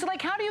 So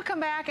like, how do you come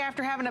back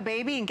after having a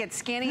baby and get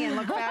skinny and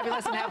look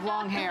fabulous and have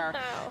long hair?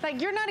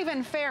 Like, you're not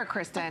even fair,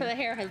 Kristen. The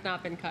hair has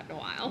not been cut in a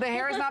while. The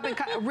hair has not been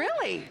cut,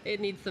 really? It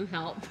needs some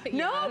help.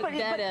 No, but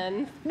dead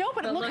ends. No,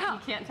 but look how, you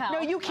can't tell. No,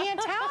 you can't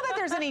tell that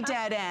there's any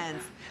dead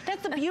ends.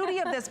 That's the beauty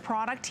of this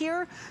product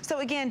here. So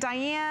again,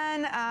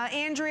 Diane,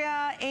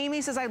 Andrea,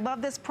 Amy says, I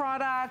love this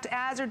product.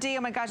 Azur D,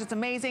 oh my gosh, it's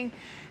amazing.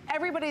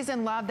 Everybody's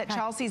in love that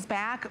Chelsea's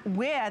back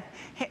with,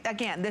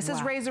 again, this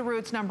is Razor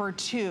Roots number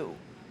 2.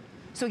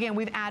 So again,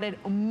 we've added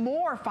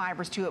more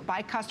fibers to it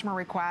by customer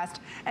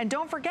request. And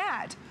don't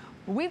forget,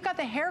 we've got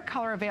the hair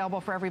color available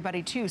for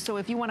everybody too. So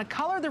if you want to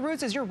color the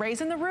roots as you're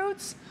raising the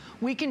roots,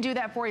 we can do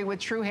that for you with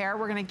True Hair.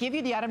 We're going to give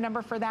you the item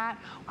number for that.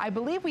 I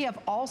believe we have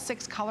all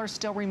 6 colors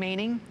still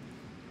remaining.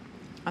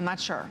 I'm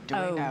not sure. Do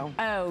we know?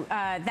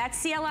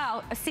 That's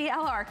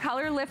CLR,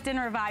 Color Lift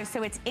and Revive.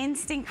 So it's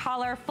instant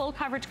color, full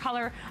coverage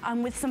color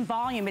with some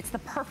volume. It's the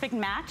perfect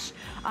match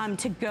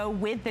to go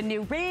with the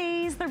new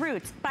Raise the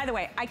Roots. By the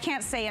way, I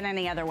can't say it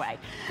any other way.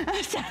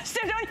 so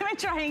don't even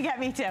try and get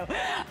me to.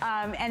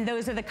 And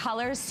those are the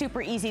colors.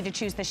 Super easy to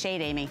choose the shade,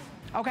 Amy.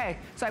 Okay,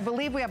 so I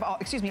believe we have,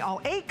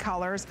 all 8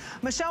 colors.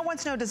 Michelle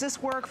wants to know, does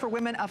this work for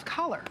women of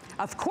color?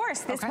 Of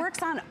course, this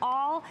works on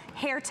all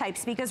hair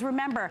types because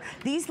remember,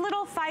 these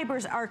little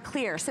fibers are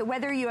clear. So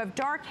whether you have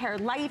dark hair,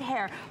 light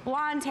hair,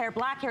 blonde hair,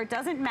 black hair, it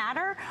doesn't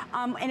matter.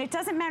 And it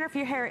doesn't matter if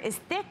your hair is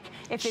thick,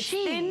 if it's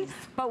thin,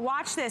 but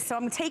watch this. So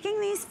I'm taking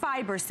these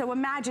fibers. So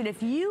imagine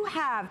if you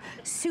have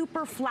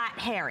super flat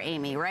hair,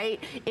 Amy, right?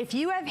 If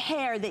you have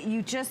hair that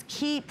you just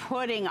keep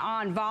putting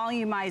on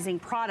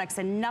volumizing products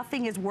and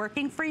nothing is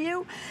working for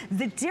you,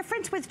 the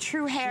difference with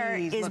True Hair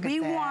is we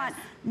want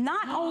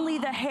not only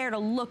the hair to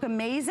look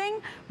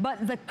amazing,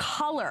 but the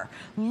color.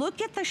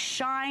 Look at the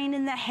shine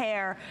in the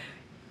hair.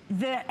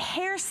 The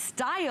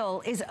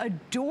hairstyle is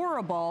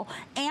adorable.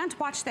 And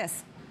watch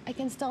this, I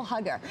can still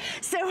hug her.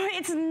 So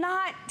it's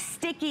not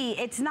sticky,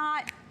 it's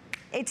not,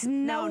 it's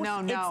no,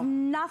 it's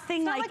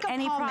nothing like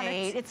any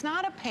product. It's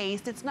not a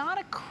paste, it's not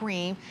a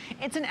cream,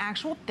 it's an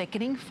actual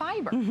thickening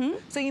fiber.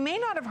 So you may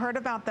not have heard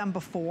about them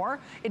before.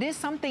 It is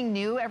something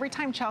new. Every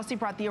time Chelsea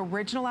brought the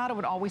original out, it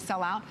would always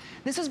sell out.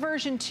 This is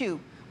version 2.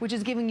 Which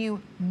is giving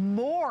you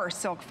more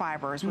silk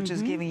fibers, which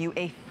is giving you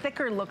a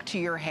thicker look to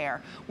your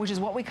hair, which is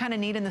what we kind of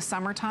need in the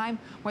summertime,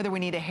 whether we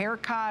need a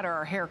haircut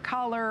or hair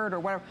colored or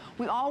whatever.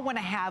 We all want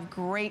to have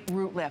great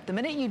root lift. The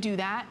minute you do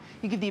that,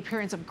 you give the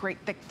appearance of great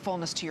thick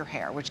fullness to your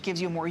hair, which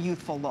gives you a more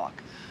youthful look.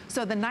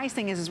 So the nice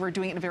thing is we're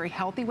doing it in a very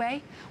healthy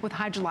way with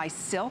hydrolyzed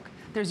silk.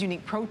 There's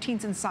unique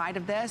proteins inside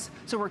of this.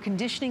 So we're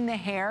conditioning the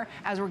hair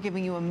as we're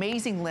giving you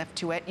amazing lift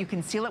to it. You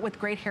can seal it with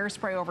great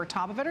hairspray over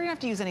top of it, or you don't have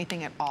to use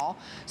anything at all.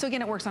 So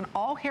again, it works on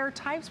all hair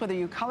types, whether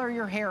you color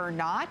your hair or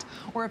not,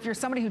 or if you're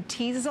somebody who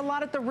teases a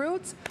lot at the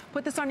roots,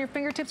 put this on your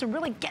fingertips and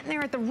really get in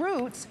there at the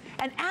roots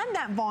and add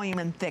that volume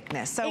and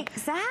thickness. So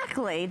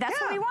exactly, that's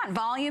what we want,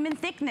 volume and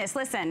thickness.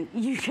 Listen,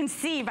 you can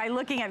see by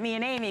looking at me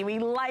and Amy, we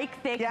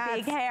like thick,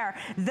 big hair.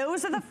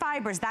 Those are the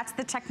fibers, that's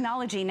the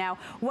technology. Now,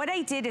 what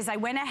I did is I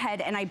went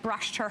ahead and I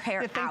brushed her hair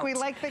out. You think we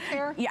like thick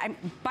hair? Yeah,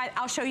 but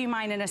I'll show you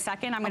mine in a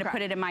second. I'm gonna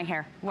put it in my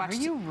hair. Watch. Are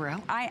you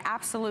real? I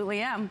absolutely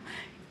am.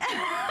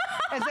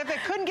 As if it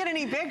couldn't get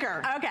any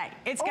bigger. Okay,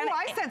 it's gonna. Oh,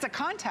 I sense a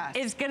contest.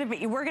 It's gonna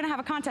be. We're gonna have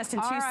a contest in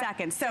 2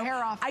 seconds. So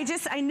hair off.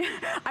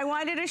 I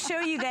wanted to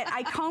show you that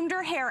I combed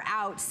her hair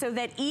out so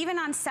that even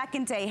on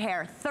 2nd day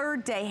hair,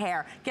 3rd day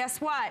hair, guess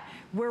what?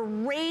 We're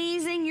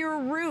raising your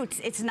roots.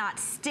 It's not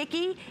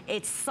sticky.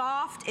 It's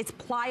soft. It's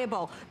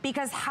pliable.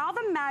 Because how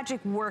the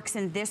magic works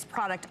in this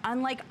product,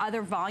 unlike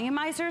other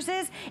volumizers,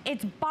 is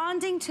it's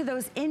bonding to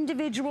those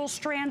individual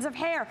strands of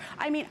hair.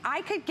 I mean,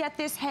 I could get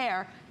this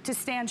hair to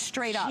stand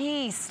straight up.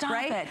 Jeez, stop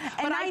it. And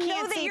but I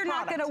know that you're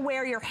not gonna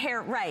wear your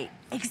hair right.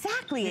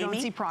 Exactly, Amy. You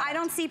don't see product. I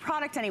don't see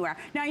product anywhere.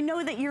 Now, I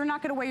know that you're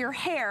not gonna wear your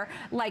hair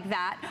like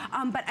that,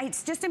 but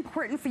it's just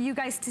important for you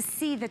guys to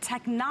see the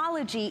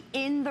technology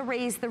in the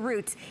Raise the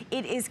Roots.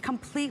 It is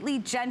completely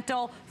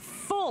gentle,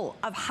 full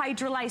of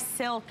hydrolyzed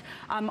silk,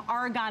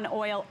 argan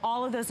oil,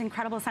 all of those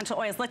incredible essential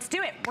oils. Let's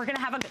do it. We're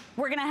gonna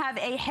have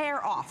a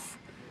hair off.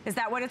 Is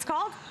that what it's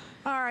called?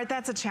 All right,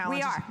 that's a challenge.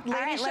 We are.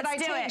 Ladies, All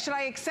right, should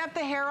I accept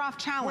the hair off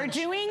challenge?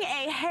 We're doing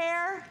a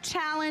hair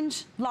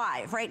challenge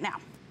live right now.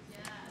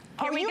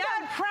 Here we go.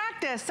 Got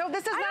practice, so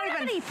this is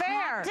not even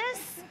fair.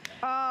 Practice.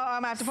 Oh, I'm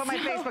gonna have to put my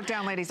Facebook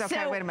down, ladies.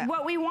 Okay, wait a minute.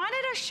 What we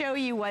wanted to show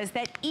you was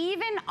that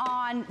even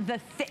on the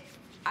thick,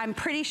 I'm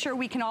pretty sure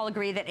we can all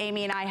agree that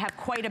Amy and I have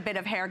quite a bit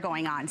of hair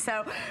going on.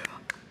 So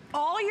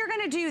all you're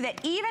gonna do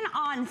that even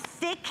on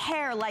thick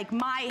hair like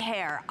my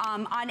hair,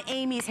 on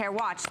Amy's hair,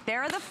 watch,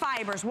 there are the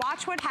fibers,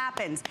 watch what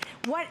happens.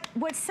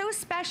 What's so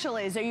special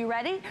is, are you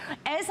ready?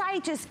 As I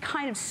just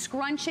kind of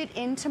scrunch it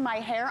into my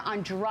hair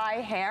on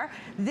dry hair,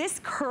 this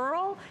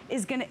curl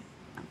is gonna,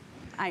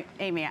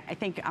 Amy, I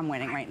think I'm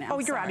winning right now. Oh,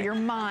 you're out of your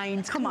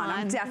mind. Come on,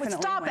 I'm definitely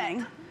Stop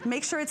winning.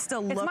 Make sure it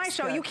still looks good. It's my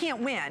show, you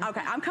can't win.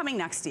 Okay, I'm coming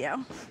next to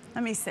you.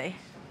 Let me see.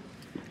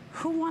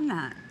 Who won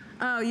that?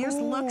 Oh, yours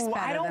looks better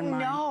I don't than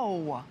mine.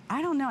 know.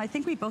 I don't know. I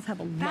think we both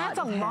have a lot That's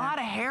of a hair. lot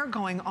of hair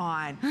going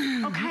on.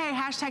 Okay,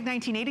 hashtag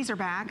 1980s are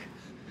back.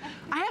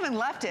 I haven't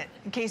left it,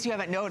 in case you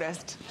haven't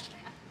noticed.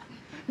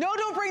 No,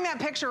 don't bring that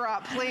picture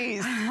up,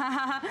 please.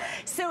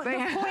 So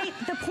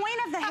the point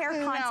of the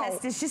hair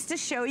contest is just to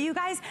show you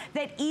guys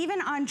that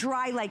even on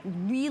dry, like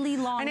really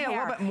long hair, I need a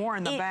little bit more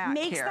in the back it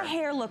makes here. the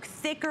hair look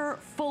thicker,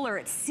 fuller.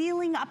 It's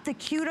sealing up the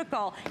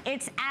cuticle.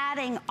 It's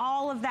adding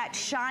all of that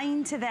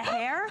shine to the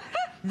hair.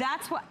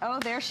 That's what, oh,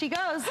 there she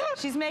goes.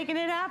 She's making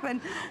it happen.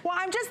 Well,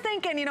 I'm just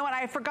thinking, you know what,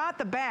 I forgot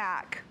the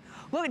back.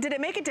 Look, did it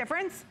make a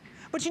difference?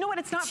 But you know what,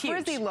 it's not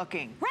frizzy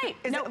looking. Right.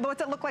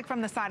 What's it look like from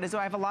the side? Do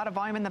I have a lot of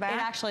volume in the back?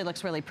 It actually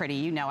looks really pretty.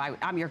 You know,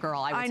 I'm your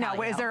girl, I would tell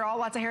you. Is there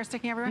lots of hair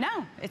sticking everywhere?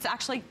 No, it's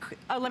actually,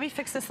 oh, let me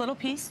fix this little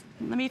piece.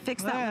 Let me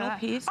fix that little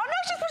piece. Oh, no,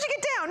 she's pushing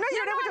it down. No,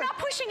 you're no, I'm not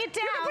pushing it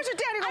down. You're gonna push it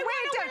down. You're gonna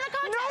weigh it down. Win the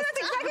contest. No, that's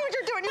exactly what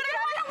you're doing. But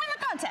I want to win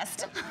the contest.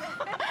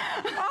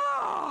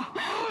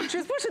 Oh,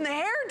 she's pushing the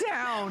hair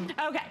down.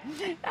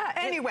 Okay.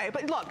 Anyway,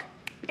 but look.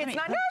 It's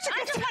not. No,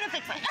 I just want to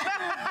fix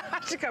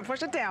it. She's gonna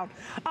push it down.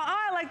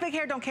 I like big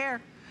hair. Don't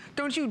care.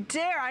 Don't you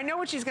dare. I know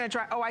what she's gonna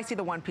try. Oh, I see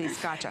the one piece.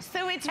 Gotcha.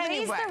 So it's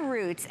raise the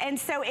roots, and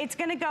so it's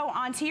gonna go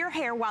onto your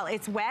hair while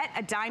it's wet,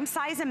 a dime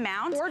size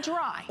amount. Or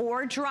dry.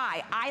 Or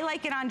dry. I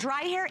like it on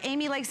dry hair.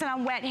 Amy likes it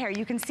on wet hair.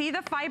 You can see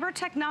the fiber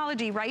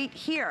technology right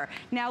here.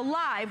 Now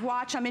live,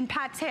 watch, I'm in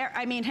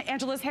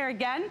Angela's hair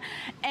again,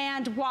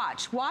 and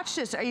watch. Watch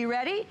this. Are you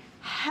ready?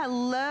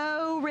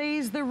 Hello,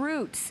 raise the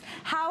roots.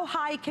 How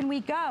high can we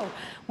go?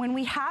 When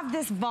we have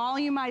this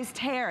volumized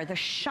hair, the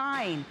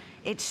shine,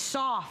 it's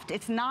soft,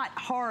 it's not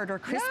hard or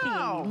crispy.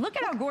 No. Look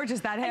at how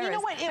gorgeous that hair is. And you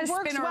know what, it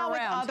works well with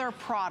other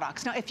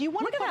products. Now, if you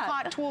want to put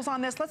hot tools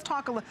on this, let's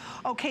talk a little.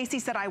 Oh, Casey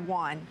said I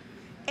won.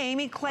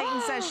 Amy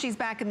Clayton says she's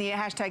back in the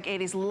hashtag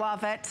 80s,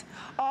 love it.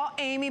 Oh,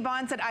 Amy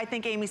Bond said, I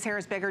think Amy's hair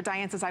is bigger.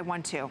 Diane says I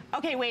won too.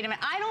 Okay, wait a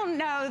minute. I don't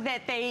know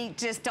that they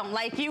just don't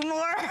like you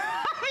more.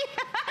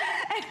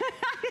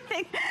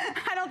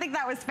 I don't think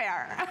that was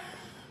fair.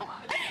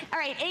 All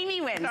right,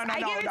 Amy wins. I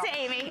give it to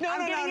Amy. No,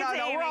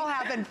 we're all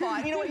having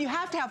fun. You know what, you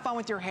have to have fun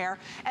with your hair,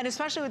 and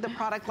especially with a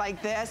product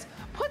like this.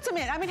 Put some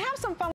in. I mean, have some fun.